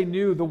best they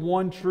knew, the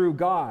one true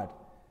God.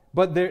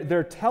 But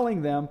they're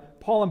telling them,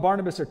 Paul and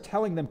Barnabas are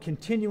telling them,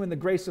 continue in the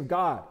grace of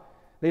God.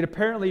 They'd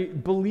apparently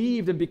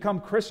believed and become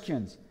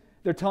Christians.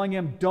 They're telling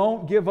him,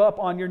 don't give up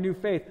on your new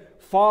faith.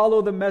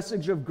 Follow the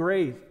message of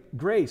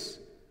grace,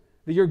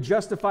 that you're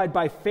justified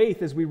by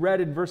faith, as we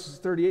read in verses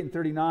 38 and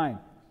 39.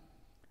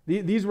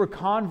 These were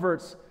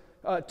converts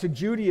to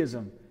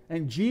Judaism.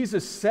 And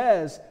Jesus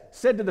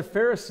said to the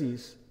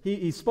Pharisees,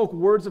 he spoke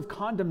words of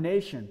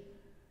condemnation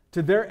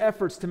to their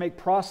efforts to make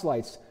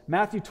proselytes.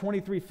 Matthew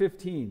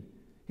 23:15.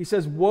 He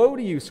says, woe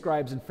to you,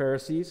 scribes and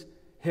Pharisees,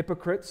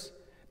 hypocrites,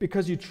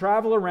 because you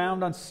travel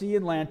around on sea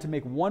and land to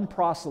make one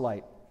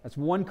proselyte, that's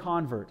one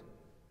convert.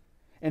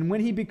 And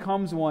when he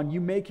becomes one, you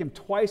make him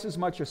twice as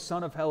much a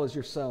son of hell as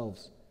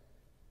yourselves.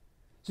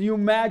 So you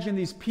imagine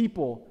these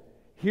people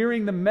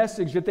hearing the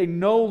message that they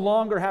no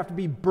longer have to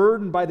be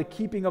burdened by the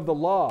keeping of the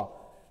law.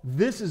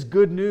 This is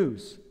good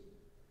news.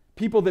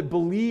 People that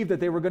believed that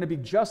they were going to be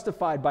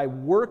justified by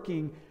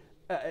working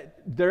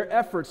their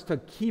efforts to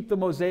keep the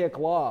Mosaic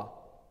law.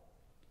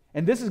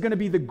 And this is going to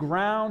be the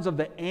grounds of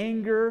the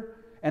anger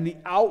and the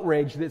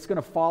outrage that's going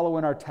to follow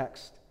in our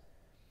text.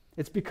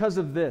 It's because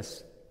of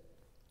this.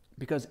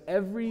 Because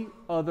every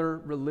other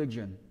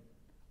religion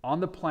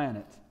on the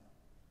planet,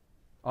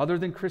 other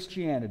than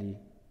Christianity,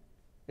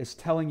 is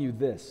telling you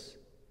this.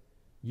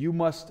 You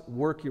must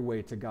work your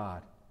way to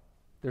God.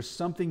 There's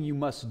something you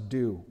must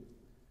do.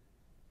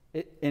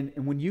 And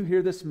when you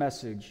hear this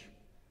message,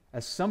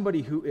 as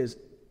somebody who is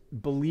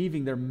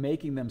believing they're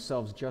making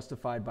themselves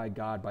justified by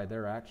God by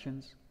their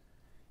actions,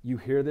 you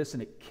hear this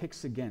and it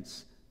kicks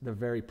against the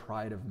very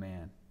pride of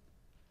man.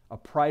 A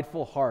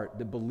prideful heart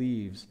that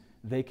believes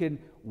they can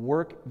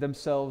work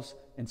themselves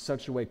in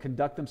such a way,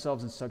 conduct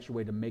themselves in such a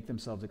way to make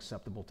themselves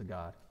acceptable to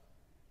God.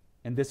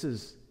 And this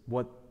is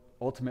what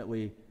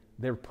ultimately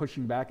they're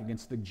pushing back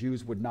against. The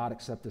Jews would not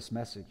accept this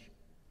message.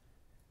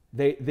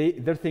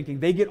 They're thinking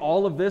they get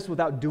all of this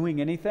without doing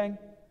anything.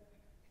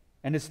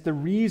 And it's the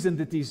reason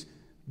that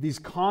these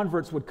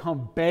converts would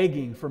come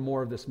begging for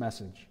more of this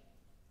message.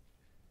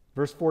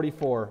 Verse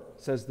 44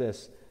 says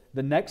this,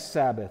 the next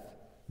Sabbath,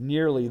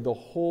 nearly the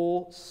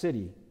whole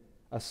city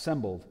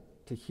assembled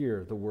to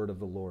hear the word of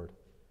the Lord.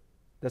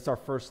 That's our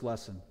first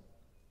lesson.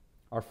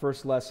 Our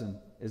first lesson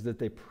is that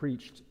they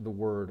preached the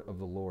word of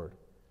the Lord.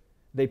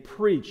 They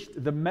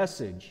preached the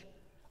message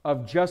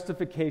of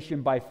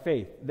justification by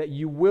faith, that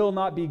you will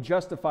not be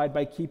justified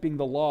by keeping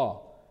the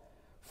law.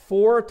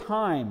 4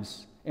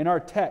 times in our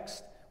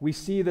text, we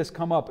see this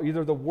come up,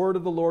 either the word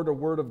of the Lord or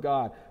word of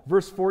God.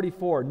 Verse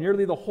 44,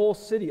 nearly the whole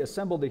city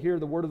assembled to hear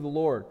the word of the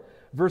Lord.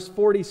 Verse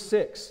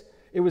 46,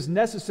 it was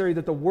necessary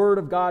that the word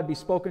of God be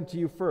spoken to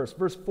you first.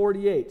 Verse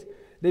 48,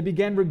 they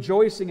began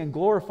rejoicing and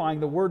glorifying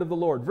the word of the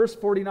Lord. Verse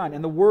 49,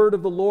 and the word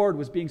of the Lord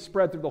was being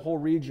spread through the whole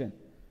region.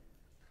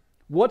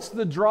 What's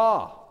the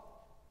draw?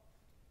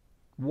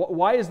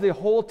 Why is the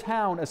whole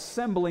town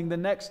assembling the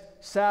next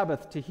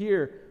Sabbath to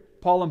hear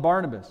Paul and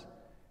Barnabas?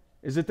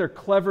 Is it their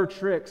clever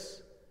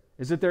tricks?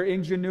 Is it their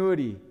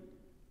ingenuity?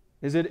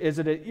 Is it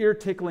an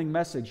ear-tickling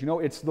message?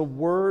 It's the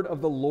word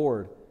of the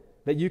Lord,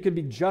 that you can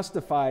be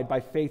justified by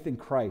faith in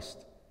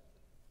Christ.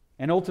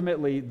 And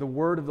ultimately, the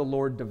word of the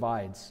Lord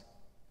divides.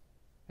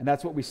 And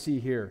that's what we see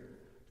here.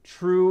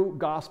 True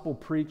gospel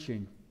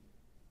preaching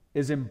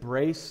is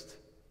embraced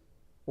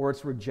or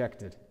it's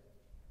rejected.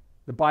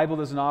 The Bible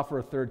doesn't offer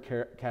a third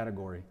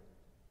category.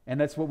 And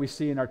that's what we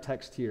see in our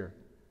text here.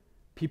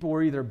 People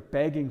were either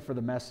begging for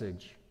the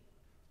message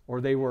or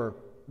they were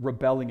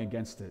rebelling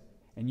against it.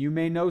 And you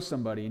may know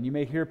somebody and you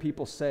may hear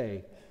people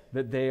say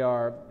that they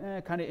are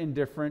kind of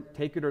indifferent,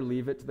 take it or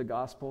leave it to the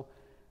gospel.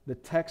 The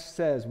text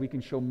says, we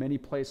can show many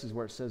places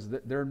where it says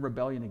that they're in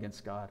rebellion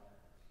against God.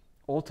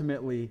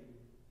 Ultimately,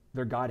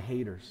 they're God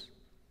haters.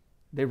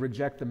 They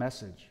reject the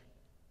message.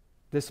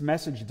 This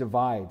message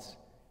divides.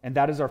 And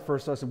that is our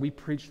first lesson. We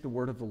preach the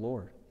word of the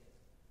Lord.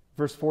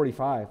 Verse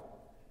 45,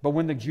 but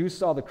when the Jews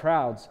saw the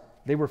crowds,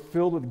 they were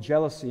filled with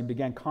jealousy and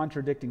began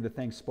contradicting the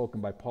things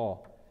spoken by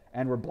Paul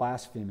and were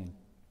blaspheming.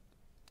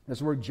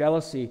 This word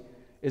jealousy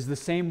is the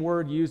same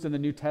word used in the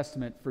New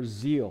Testament for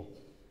zeal.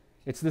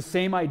 It's the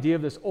same idea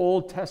of this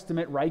Old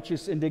Testament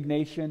righteous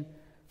indignation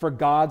for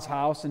God's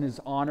house and his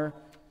honor.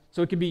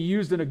 So it can be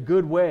used in a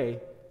good way,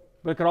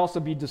 but it could also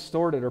be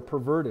distorted or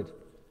perverted.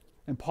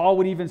 And Paul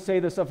would even say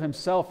this of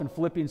himself in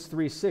Philippians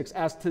 3:6.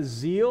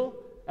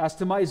 As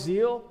to my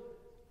zeal,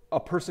 a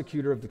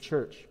persecutor of the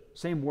church.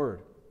 Same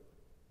word.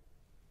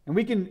 And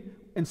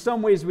in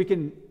some ways, we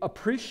can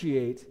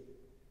appreciate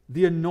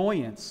the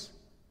annoyance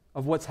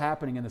of what's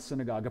happening in the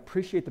synagogue.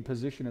 Appreciate the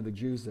position of the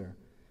Jews there.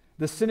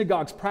 The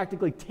synagogue's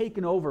practically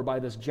taken over by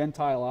this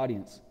Gentile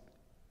audience.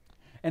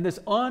 And this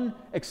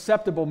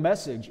unacceptable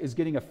message is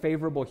getting a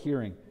favorable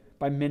hearing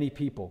by many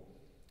people.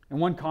 And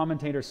one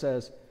commentator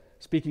says,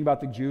 speaking about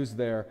the Jews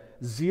there,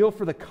 zeal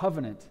for the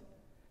covenant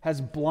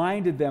has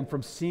blinded them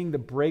from seeing the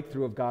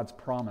breakthrough of God's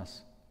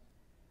promise,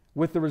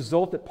 with the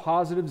result that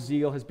positive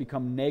zeal has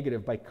become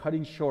negative by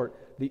cutting short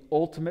the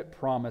ultimate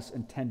promise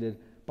intended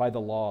by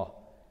the law.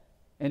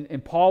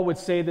 And Paul would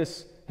say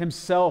this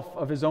himself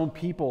of his own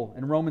people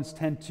in Romans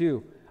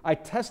 10:2. I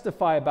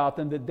testify about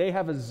them that they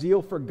have a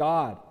zeal for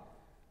God,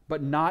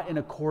 but not in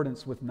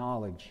accordance with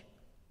knowledge.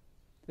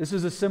 This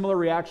is a similar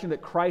reaction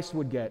that Christ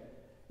would get,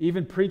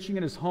 even preaching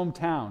in his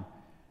hometown,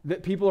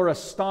 that people are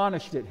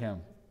astonished at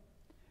him.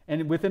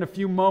 And within a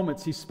few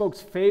moments, he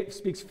speaks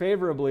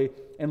favorably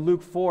in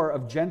Luke 4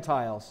 of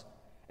Gentiles.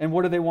 And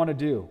what do they want to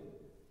do?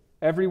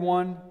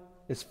 Everyone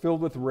is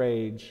filled with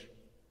rage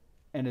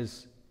and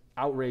is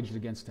outraged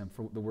against him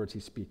for the words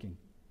he's speaking,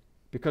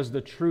 because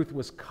the truth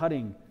was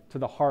cutting to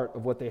the heart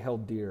of what they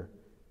held dear.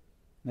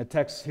 And the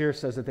text here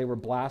says that they were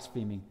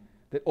blaspheming,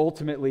 that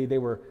ultimately they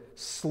were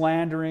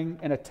slandering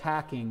and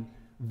attacking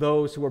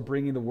those who are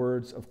bringing the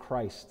words of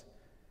Christ.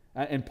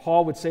 And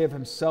Paul would say of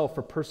himself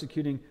for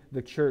persecuting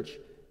the church,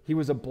 he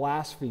was a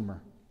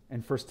blasphemer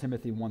in 1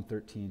 Timothy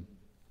 1:13.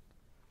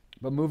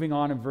 But moving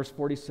on in verse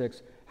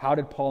 46, how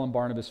did Paul and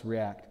Barnabas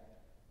react?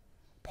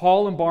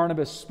 Paul and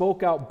Barnabas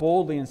spoke out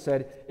boldly and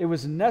said, it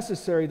was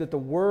necessary that the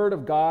word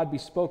of God be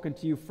spoken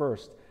to you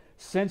first.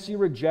 Since you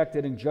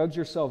rejected and judged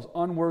yourselves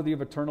unworthy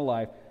of eternal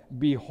life,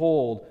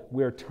 behold,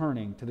 we are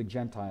turning to the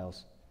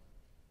Gentiles.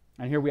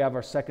 And here we have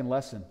our second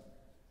lesson.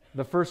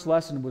 The first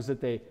lesson was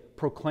that they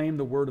proclaimed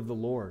the word of the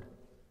Lord.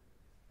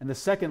 And the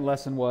second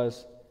lesson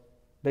was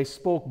they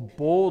spoke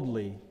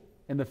boldly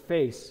in the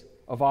face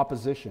of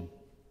opposition.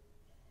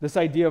 This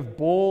idea of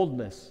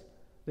boldness,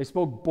 they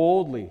spoke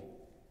boldly.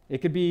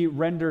 It could be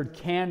rendered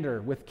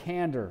candor with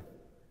candor,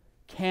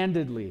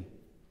 candidly.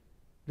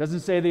 It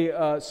doesn't say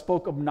they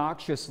spoke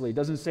obnoxiously. It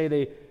doesn't say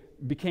they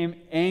became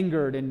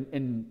angered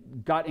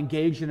and got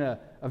engaged in a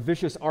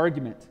vicious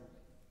argument.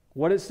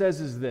 What it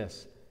says is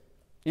this: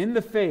 in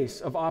the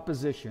face of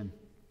opposition,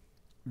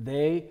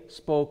 they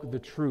spoke the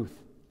truth.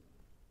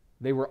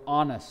 They were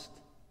honest.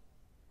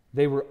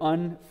 They were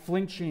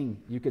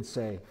unflinching, you could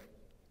say.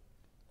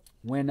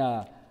 When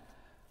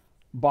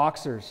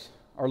boxers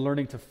are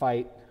learning to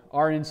fight,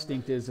 our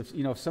instinct is,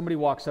 if somebody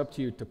walks up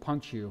to you to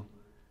punch you,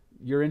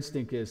 your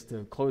instinct is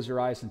to close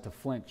your eyes and to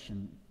flinch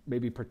and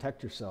maybe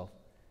protect yourself.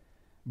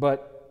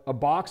 But a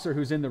boxer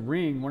who's in the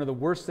ring, one of the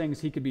worst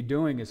things he could be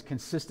doing is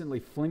consistently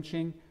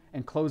flinching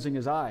and closing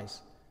his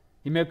eyes.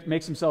 He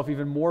makes himself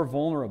even more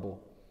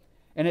vulnerable.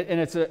 And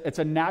it's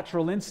a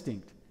natural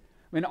instinct.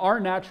 I mean, our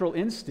natural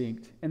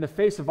instinct in the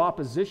face of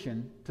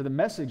opposition to the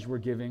message we're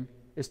giving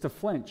is to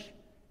flinch,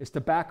 is to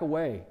back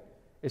away,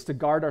 is to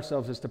guard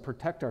ourselves, is to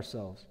protect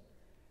ourselves.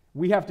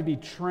 We have to be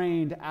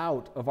trained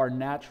out of our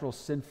natural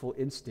sinful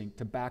instinct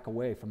to back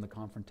away from the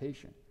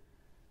confrontation.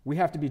 We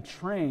have to be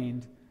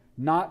trained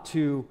not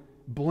to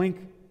blink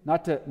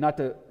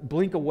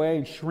away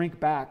and shrink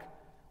back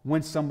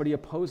when somebody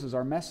opposes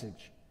our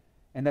message.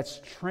 And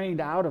that's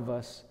trained out of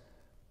us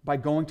by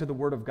going to the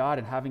Word of God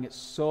and having it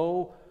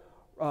so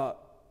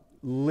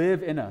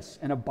live in us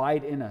and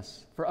abide in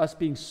us, for us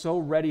being so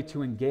ready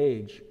to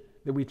engage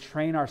that we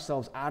train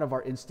ourselves out of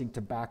our instinct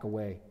to back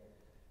away.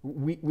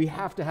 We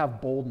have to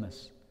have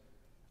boldness,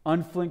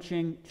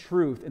 unflinching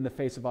truth in the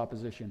face of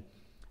opposition.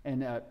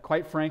 And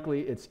quite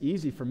frankly, it's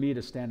easy for me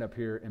to stand up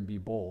here and be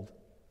bold,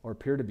 or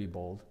appear to be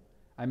bold.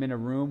 I'm in a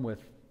room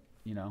with,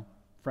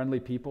 friendly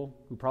people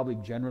who probably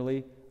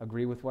generally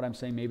agree with what I'm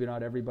saying, maybe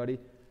not everybody,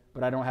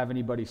 but I don't have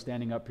anybody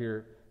standing up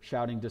here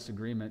shouting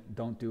disagreement.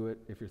 Don't do it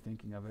if you're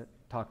thinking of it.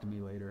 Talk to me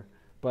later.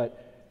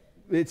 But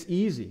it's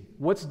easy.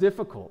 What's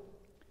difficult?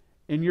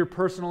 In your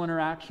personal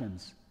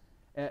interactions,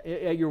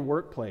 at your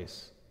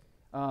workplace,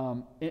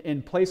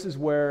 in places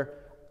where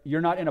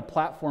you're not in a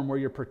platform where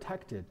you're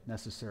protected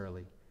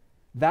necessarily.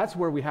 That's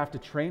where we have to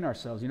train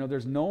ourselves.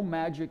 There's no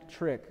magic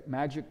trick,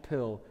 magic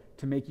pill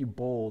to make you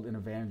bold in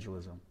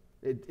evangelism.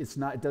 It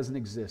doesn't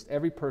exist.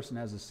 Every person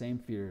has the same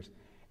fears,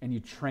 and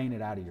you train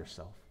it out of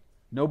yourself.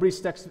 Nobody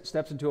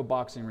steps into a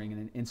boxing ring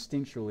and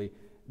instinctually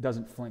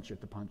doesn't flinch at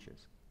the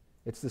punches.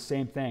 It's the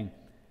same thing.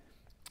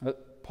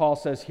 Paul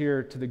says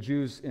here to the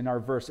Jews in our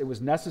verse, it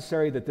was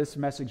necessary that this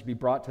message be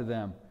brought to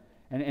them.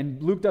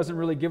 And Luke doesn't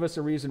really give us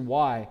a reason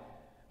why,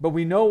 but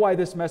we know why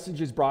this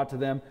message is brought to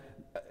them.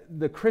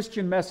 The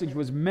Christian message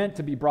was meant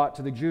to be brought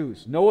to the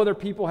Jews. No other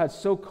people had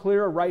so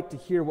clear a right to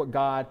hear what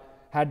God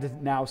had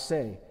to now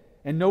say.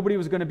 And nobody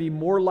was going to be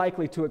more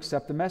likely to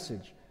accept the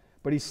message.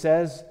 But he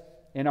says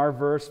in our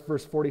verse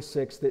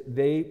 46, that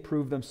they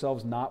proved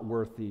themselves not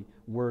worthy.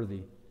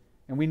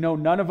 And we know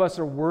none of us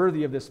are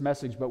worthy of this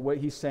message, but what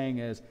he's saying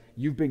is,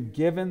 you've been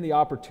given the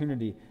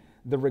opportunity.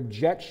 The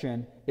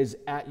rejection is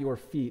at your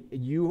feet.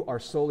 You are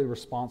solely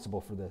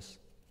responsible for this.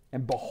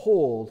 And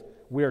behold,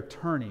 we are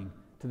turning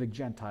to the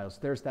Gentiles.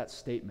 There's that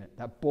statement,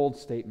 that bold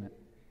statement.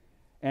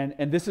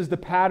 And this is the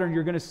pattern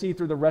you're going to see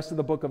through the rest of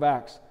the book of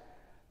Acts.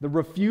 The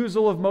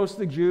refusal of most of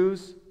the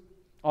Jews,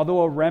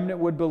 although a remnant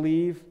would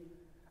believe,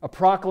 a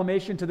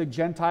proclamation to the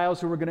Gentiles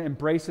who were going to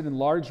embrace it in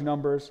large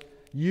numbers,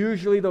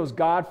 usually those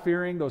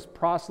God-fearing, those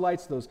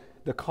proselytes,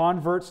 the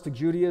converts to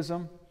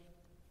Judaism,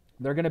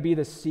 they're going to be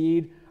the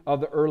seed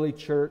of the early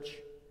church,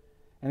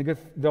 and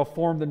they'll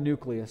form the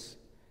nucleus.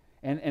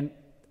 And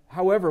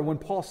however, when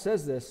Paul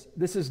says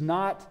this is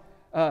not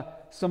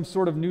some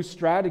sort of new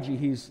strategy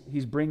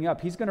he's bringing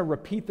up. He's going to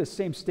repeat the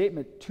same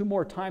statement 2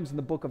 more times in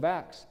the book of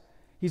Acts.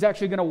 He's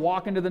actually going to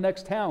walk into the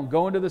next town,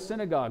 go into the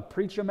synagogue,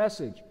 preach a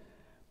message.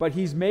 But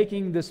he's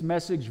making this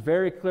message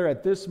very clear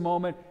at this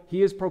moment.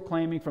 He is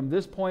proclaiming from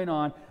this point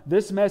on,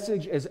 this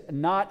message is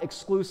not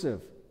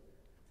exclusive.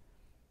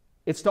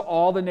 It's to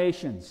all the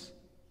nations.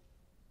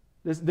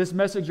 This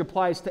message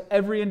applies to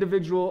every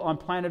individual on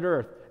planet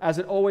Earth, as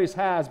it always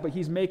has, but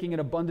he's making it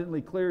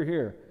abundantly clear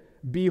here.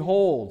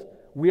 Behold,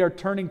 we are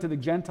turning to the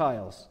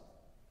Gentiles.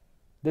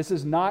 This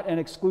is not an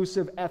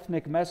exclusive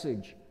ethnic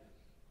message.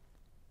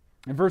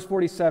 In verse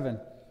 47,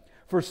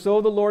 for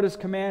so the Lord has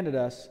commanded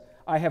us,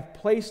 I have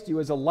placed you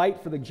as a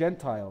light for the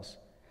Gentiles,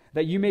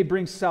 that you may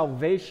bring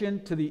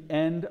salvation to the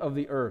end of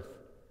the earth.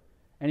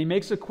 And he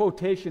makes a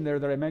quotation there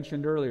that I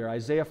mentioned earlier,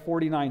 Isaiah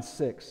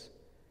 49:6.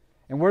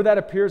 And where that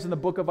appears in the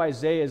book of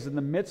Isaiah is in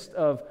the midst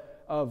of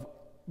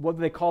what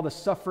they call the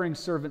suffering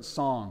servant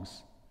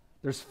songs.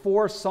 There's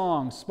 4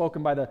 songs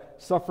spoken by the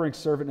suffering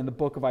servant in the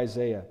book of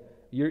Isaiah.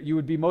 You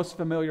would be most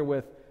familiar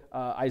with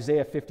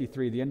Isaiah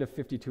 53, the end of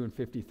 52 and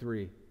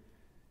 53.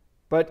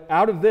 But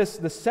out of this,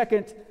 the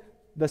second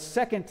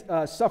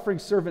suffering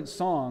servant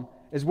song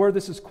is where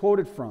this is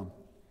quoted from.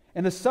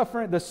 And the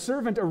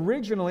servant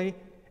originally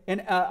in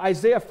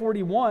Isaiah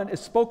 41 is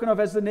spoken of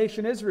as the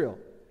nation Israel.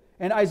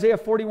 And Isaiah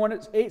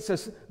 41:8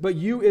 says, but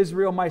you,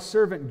 Israel, my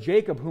servant,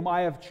 Jacob, whom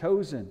I have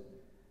chosen.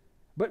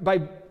 But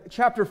by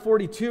chapter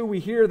 42,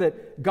 we hear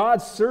that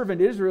God's servant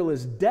Israel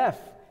is deaf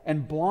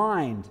and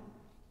blind.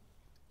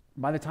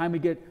 By the time we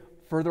get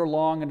further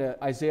along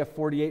into Isaiah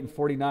 48 and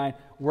 49,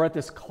 we're at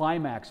this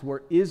climax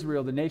where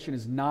Israel, the nation,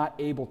 is not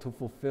able to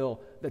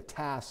fulfill the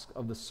task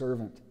of the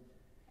servant.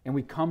 And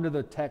we come to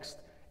the text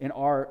in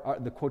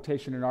the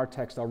quotation in our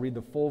text. I'll read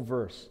the full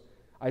verse.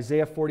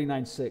 Isaiah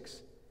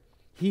 49:6.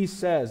 He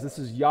says, this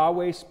is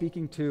Yahweh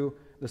speaking to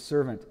the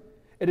servant,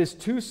 it is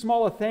too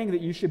small a thing that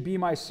you should be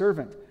my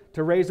servant,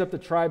 to raise up the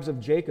tribes of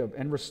Jacob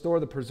and restore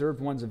the preserved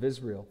ones of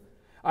Israel.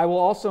 I will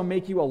also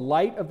make you a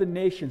light of the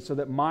nations, so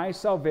that my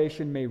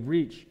salvation may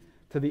reach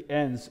to the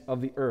ends of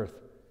the earth.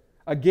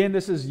 Again,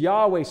 this is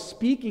Yahweh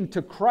speaking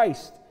to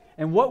Christ.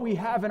 And what we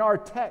have in our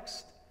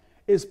text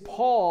is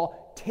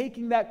Paul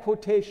taking that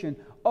quotation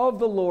of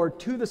the Lord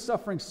to the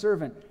suffering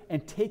servant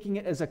and taking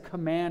it as a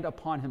command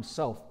upon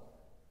himself.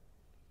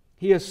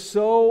 He has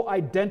so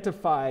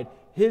identified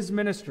his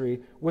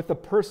ministry with the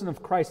person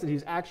of Christ that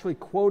he's actually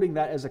quoting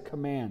that as a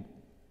command.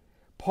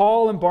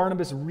 Paul and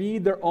Barnabas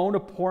read their own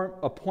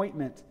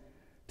appointment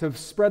to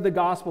spread the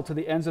gospel to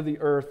the ends of the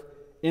earth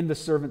in the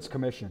servant's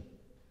commission.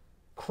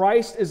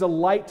 Christ is a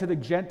light to the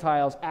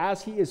Gentiles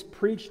as he is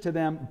preached to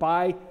them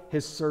by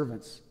his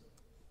servants.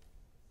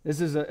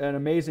 This is an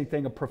amazing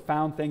thing, a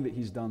profound thing that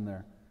he's done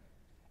there.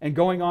 And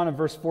going on in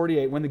verse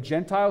 48, when the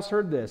Gentiles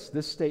heard this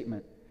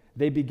statement,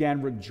 they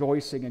began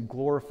rejoicing and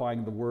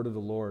glorifying the word of the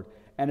Lord.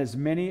 And as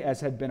many as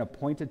had been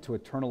appointed to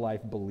eternal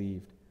life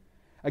believed.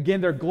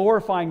 Again, they're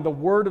glorifying the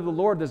word of the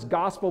Lord, this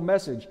gospel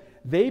message.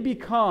 They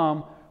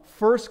become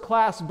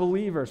first-class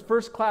believers,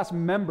 first-class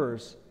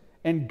members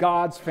in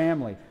God's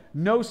family.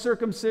 No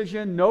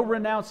circumcision, no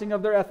renouncing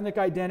of their ethnic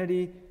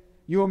identity.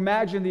 You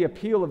imagine the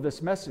appeal of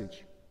this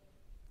message.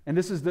 And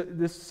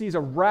this sees a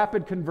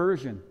rapid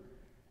conversion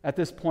at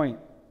this point.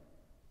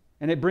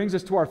 And it brings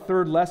us to our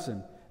third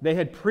lesson. They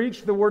had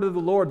preached the word of the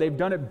Lord. They've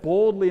done it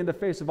boldly in the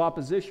face of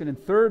opposition. And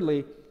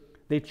thirdly,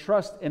 they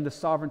trust in the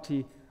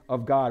sovereignty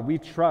of God. We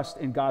trust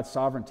in God's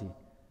sovereignty.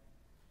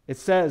 It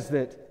says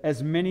that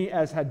as many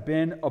as had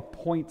been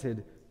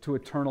appointed to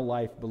eternal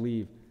life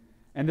believe.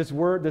 And this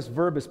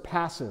verb is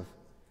passive.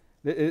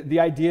 The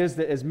idea is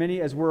that as many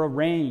as were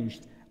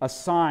arranged,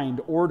 assigned,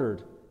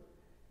 ordered.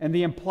 And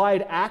the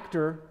implied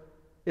actor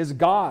is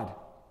God.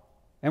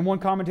 And one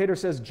commentator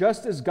says,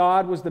 just as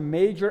God was the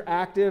major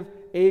active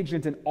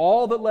agent in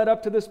all that led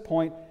up to this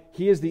point,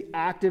 he is the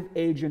active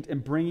agent in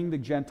bringing the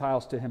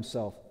Gentiles to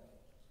himself.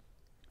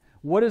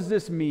 What does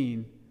this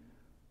mean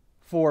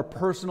for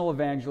personal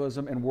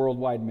evangelism and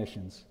worldwide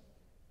missions?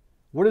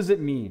 What does it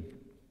mean?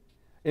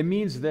 It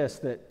means this,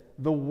 that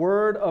the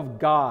Word of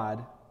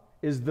God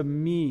is the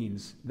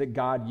means that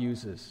God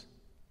uses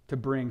to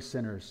bring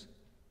sinners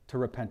to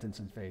repentance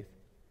and faith.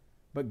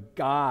 But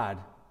God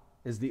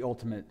is the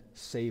ultimate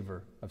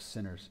saver of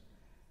sinners.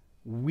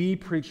 We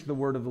preach the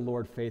word of the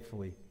Lord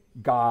faithfully.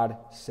 God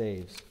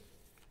saves.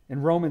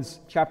 In Romans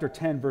chapter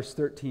 10, verse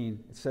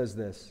 13, it says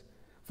this,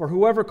 "For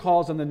whoever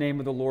calls on the name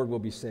of the Lord will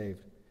be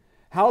saved.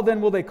 How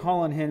then will they call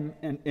on him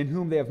in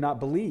whom they have not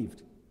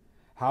believed?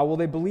 How will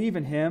they believe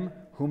in him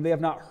whom they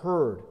have not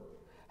heard?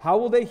 How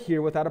will they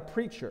hear without a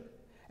preacher?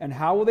 And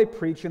how will they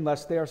preach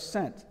unless they are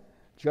sent?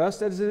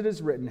 Just as it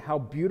is written, how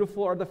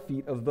beautiful are the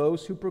feet of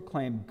those who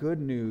proclaim good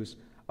news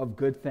of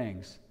good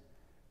things."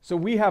 So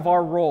we have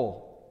our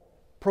role.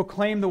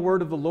 Proclaim the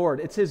word of the Lord.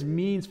 It's his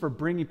means for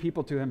bringing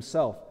people to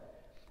himself.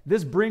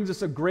 This brings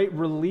us a great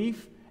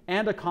relief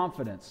and a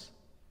confidence.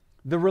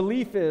 The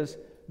relief is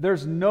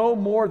there's no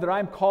more that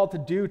I'm called to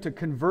do to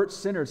convert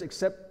sinners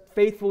except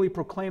faithfully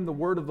proclaim the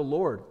word of the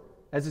Lord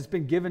as it's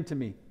been given to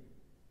me.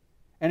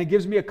 And it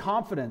gives me a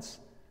confidence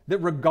that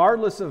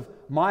regardless of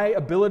my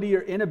ability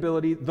or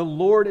inability, the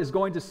Lord is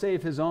going to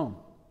save his own.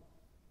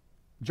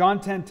 John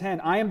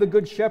 10:10, "I am the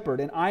good shepherd,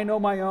 and I know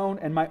my own,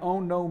 and my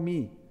own know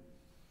me."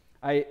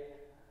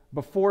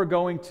 Before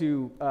going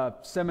to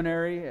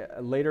seminary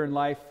later in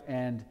life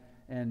and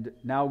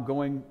now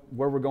going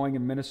where we're going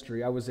in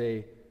ministry, I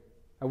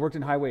worked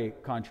in highway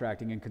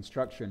contracting and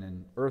construction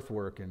and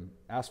earthwork and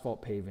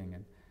asphalt paving.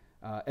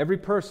 And every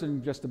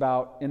person just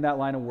about in that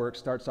line of work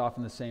starts off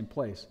in the same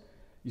place.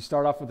 You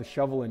start off with a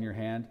shovel in your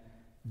hand,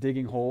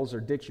 digging holes or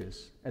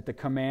ditches at the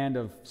command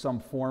of some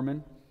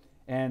foreman.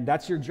 And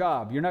that's your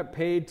job. You're not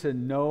paid to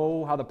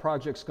know how the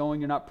project's going.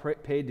 You're not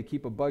paid to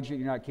keep a budget.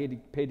 You're not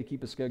paid to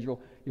keep a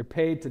schedule. You're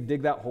paid to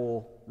dig that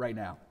hole right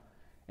now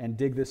and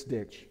dig this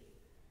ditch.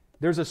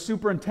 There's a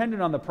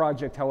superintendent on the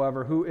project,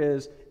 however, who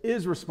is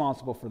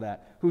responsible for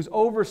that, who's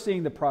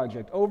overseeing the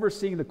project,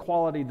 overseeing the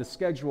quality, the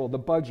schedule, the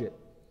budget.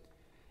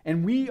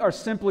 And we are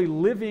simply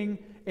living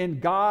in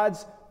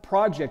God's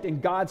project, in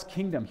God's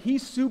kingdom. He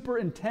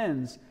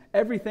superintends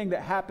everything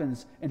that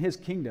happens in his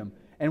kingdom.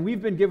 And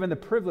we've been given the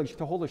privilege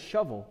to hold a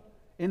shovel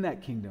in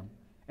that kingdom.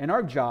 And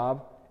our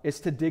job is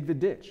to dig the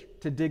ditch,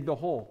 to dig the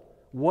hole.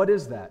 What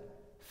is that?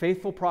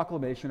 Faithful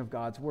proclamation of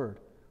God's word.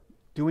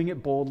 Doing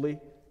it boldly,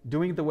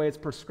 doing it the way it's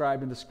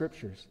prescribed in the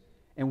scriptures.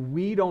 And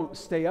we don't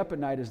stay up at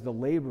night as the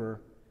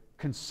laborer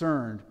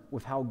concerned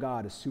with how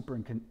God is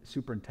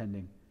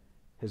superintending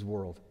his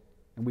world.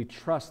 And we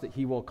trust that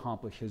he will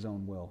accomplish his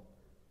own will.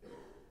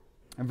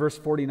 In verse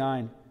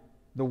 49,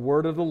 the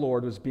word of the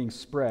Lord was being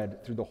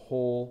spread through the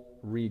whole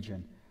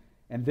region.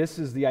 And this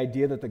is the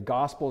idea that the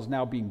gospel is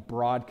now being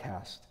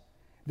broadcast.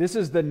 This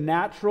is the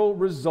natural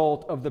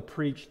result of the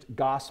preached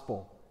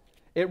gospel.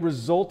 It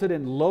resulted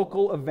in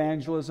local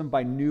evangelism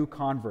by new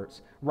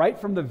converts. Right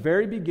from the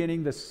very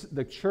beginning,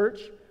 the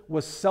church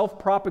was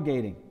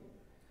self-propagating.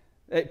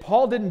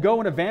 Paul didn't go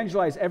and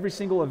evangelize every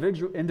single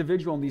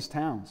individual in these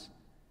towns.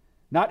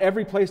 Not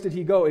every place did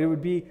he go. It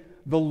would be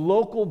the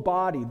local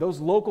body,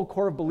 those local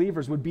core of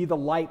believers would be the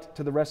light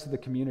to the rest of the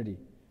community.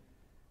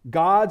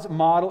 God's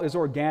model is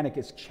organic.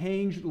 It's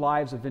changed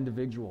lives of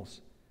individuals.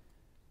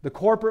 The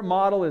corporate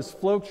model is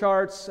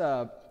flowcharts,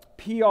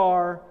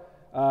 PR,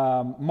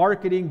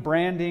 marketing,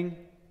 branding.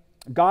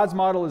 God's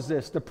model is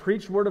this: the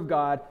preached word of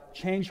God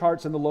changed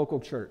hearts in the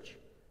local church.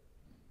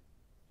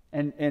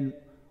 And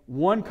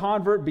one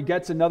convert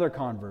begets another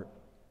convert.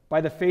 by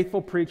the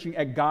faithful preaching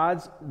at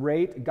God's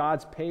rate,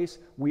 God's pace.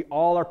 We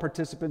all are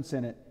participants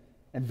in it.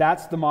 And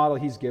that's the model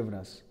he's given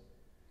us.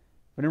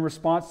 But in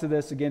response to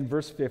this, again,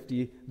 verse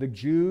 50, the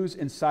Jews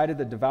incited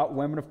the devout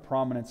women of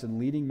prominence and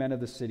leading men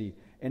of the city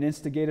and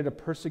instigated a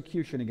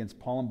persecution against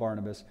Paul and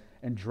Barnabas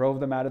and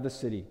drove them out of the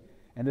city.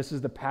 And this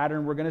is the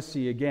pattern we're going to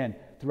see again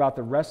throughout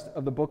the rest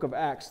of the book of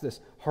Acts, this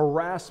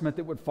harassment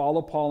that would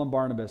follow Paul and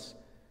Barnabas.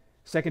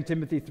 2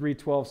 Timothy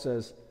 3:12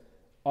 says,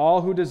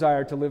 all who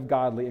desire to live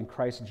godly in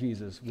Christ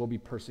Jesus will be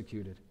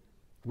persecuted.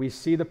 We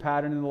see the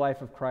pattern in the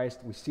life of Christ.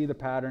 We see the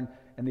pattern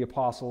in the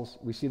apostles.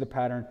 We see the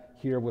pattern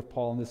here with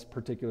Paul in this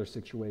particular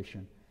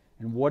situation.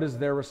 And what is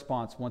their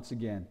response once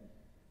again?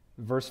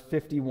 Verse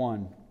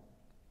 51,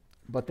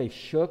 but they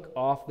shook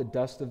off the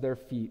dust of their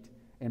feet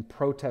in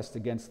protest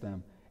against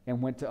them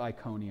and went to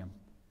Iconium.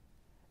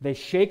 They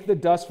shake the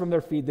dust from their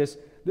feet. This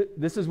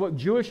is what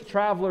Jewish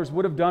travelers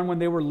would have done when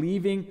they were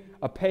leaving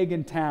a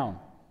pagan town.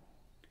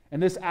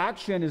 And this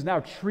action is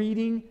now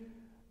treating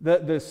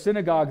the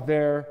synagogue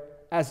there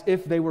as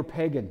if they were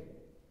pagan.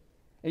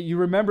 And you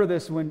remember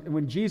this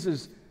when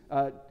Jesus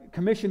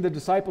commissioned the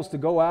disciples to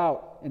go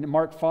out in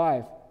Mark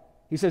 5.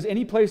 He says,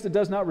 any place that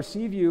does not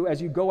receive you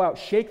as you go out,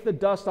 shake the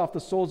dust off the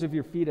soles of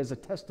your feet as a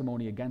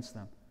testimony against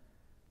them.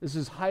 This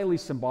is highly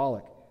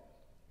symbolic.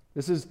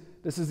 This is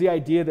the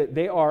idea that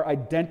they are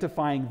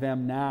identifying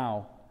them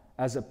now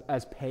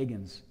as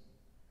pagans.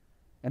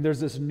 And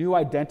there's this new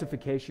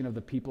identification of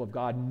the people of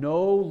God,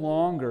 no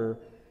longer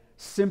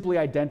simply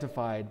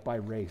identified by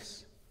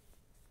race.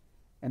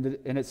 And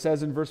it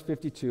says in verse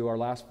 52, our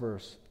last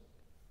verse,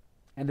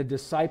 and the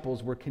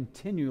disciples were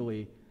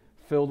continually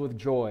filled with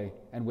joy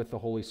and with the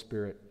Holy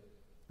Spirit.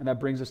 And that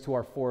brings us to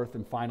our fourth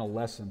and final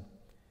lesson.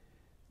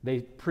 They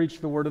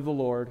preached the word of the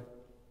Lord.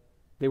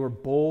 They were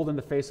bold in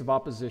the face of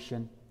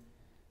opposition.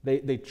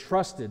 They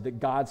trusted that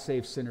God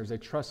saved sinners. They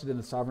trusted in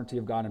the sovereignty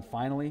of God. And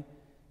finally,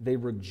 they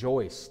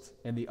rejoiced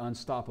in the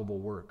unstoppable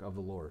work of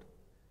the Lord.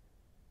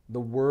 The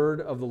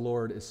word of the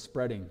Lord is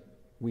spreading,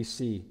 we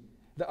see.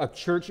 A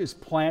church is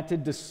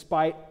planted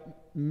despite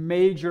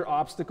major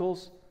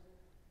obstacles.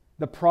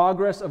 The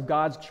progress of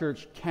God's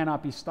church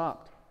cannot be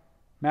stopped.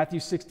 Matthew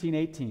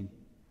 16:18.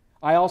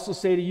 I also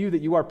say to you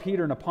that you are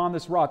Peter, and upon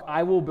this rock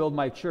I will build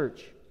my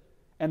church,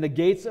 and the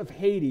gates of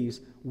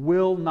Hades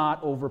will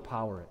not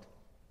overpower it.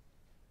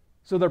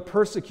 So they're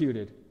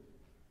persecuted.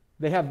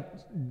 They have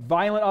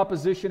violent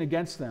opposition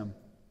against them,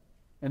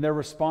 and their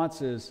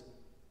response is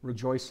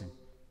rejoicing.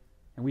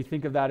 And we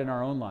think of that in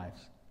our own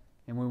lives.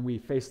 And when we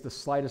face the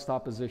slightest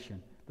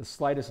opposition, the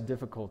slightest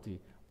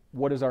difficulty,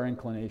 what is our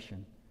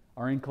inclination?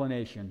 Our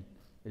inclination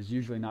is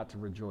usually not to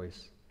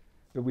rejoice.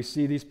 But we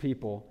see these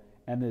people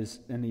and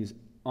in these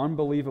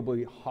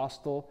unbelievably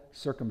hostile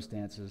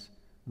circumstances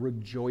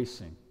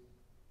rejoicing.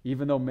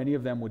 Even though many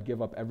of them would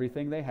give up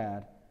everything they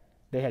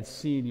had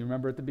seen, you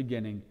remember at the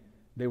beginning,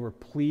 they were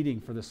pleading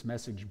for this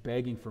message,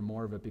 begging for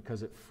more of it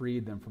because it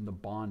freed them from the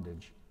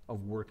bondage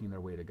of working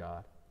their way to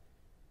God.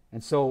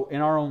 And so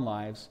in our own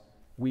lives,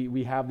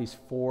 we have these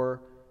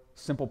four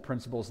simple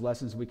principles,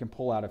 lessons we can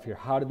pull out of here.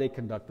 How do they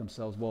conduct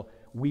themselves? Well,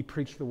 we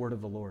preach the word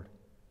of the Lord.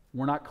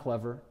 We're not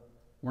clever.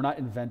 We're not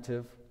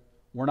inventive.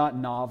 We're not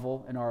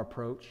novel in our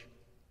approach.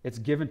 It's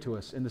given to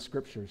us in the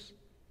Scriptures.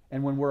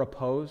 And when we're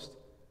opposed,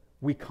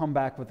 we come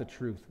back with the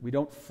truth. We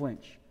don't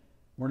flinch.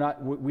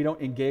 We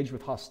don't engage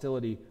with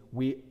hostility.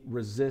 We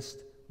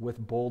resist with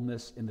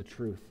boldness in the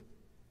truth.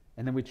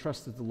 And then we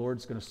trust that the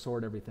Lord's going to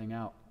sort everything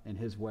out in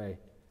His way.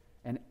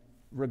 And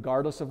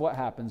regardless of what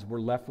happens, we're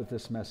left with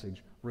this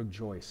message: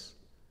 rejoice.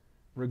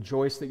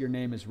 Rejoice that your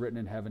name is written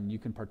in heaven. You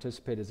can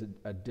participate as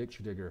a ditch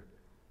digger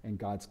in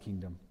God's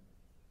kingdom.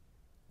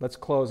 Let's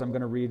close. I'm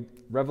going to read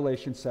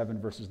Revelation 7,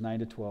 verses 9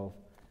 to 12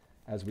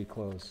 as we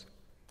close.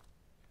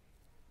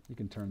 You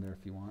can turn there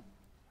if you want.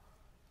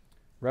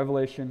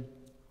 Revelation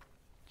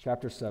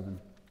chapter 7,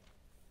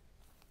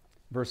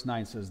 verse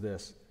 9 says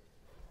this: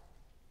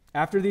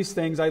 After these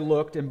things I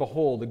looked, and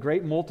behold, a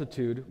great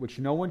multitude, which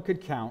no one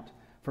could count,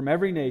 from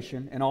every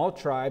nation and all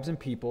tribes and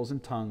peoples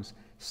and tongues,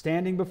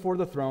 standing before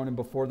the throne and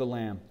before the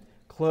Lamb,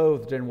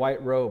 clothed in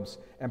white robes,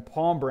 and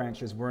palm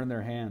branches were in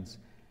their hands.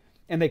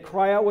 And they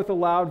cry out with a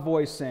loud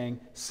voice, saying,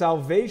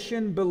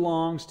 Salvation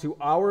belongs to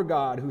our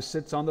God who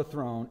sits on the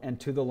throne and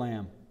to the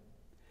Lamb.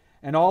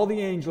 And all the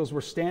angels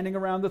were standing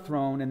around the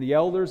throne, and the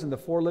elders and the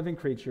four living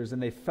creatures,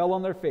 and they fell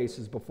on their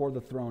faces before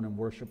the throne and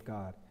worshiped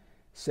God,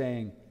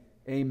 saying,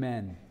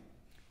 Amen.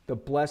 The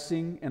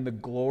blessing and the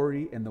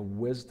glory and the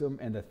wisdom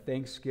and the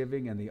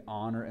thanksgiving and the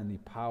honor and the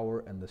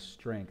power and the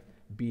strength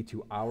be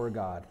to our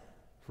God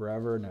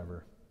forever and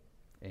ever.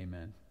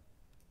 Amen.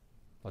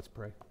 Let's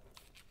pray.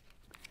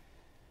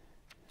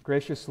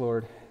 Gracious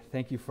Lord,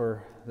 thank you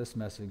for this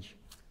message.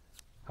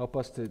 Help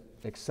us to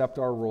accept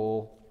our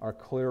role, our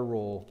clear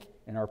role,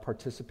 and our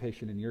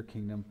participation in your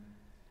kingdom.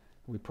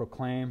 We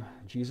proclaim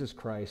Jesus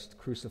Christ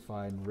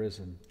crucified and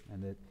risen,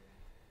 and that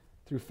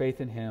through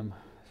faith in him,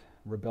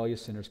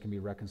 rebellious sinners can be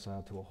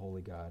reconciled to a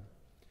holy God.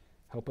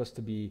 Help us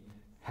to be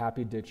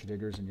happy ditch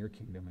diggers in your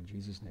kingdom. In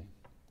Jesus' name,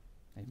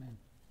 amen.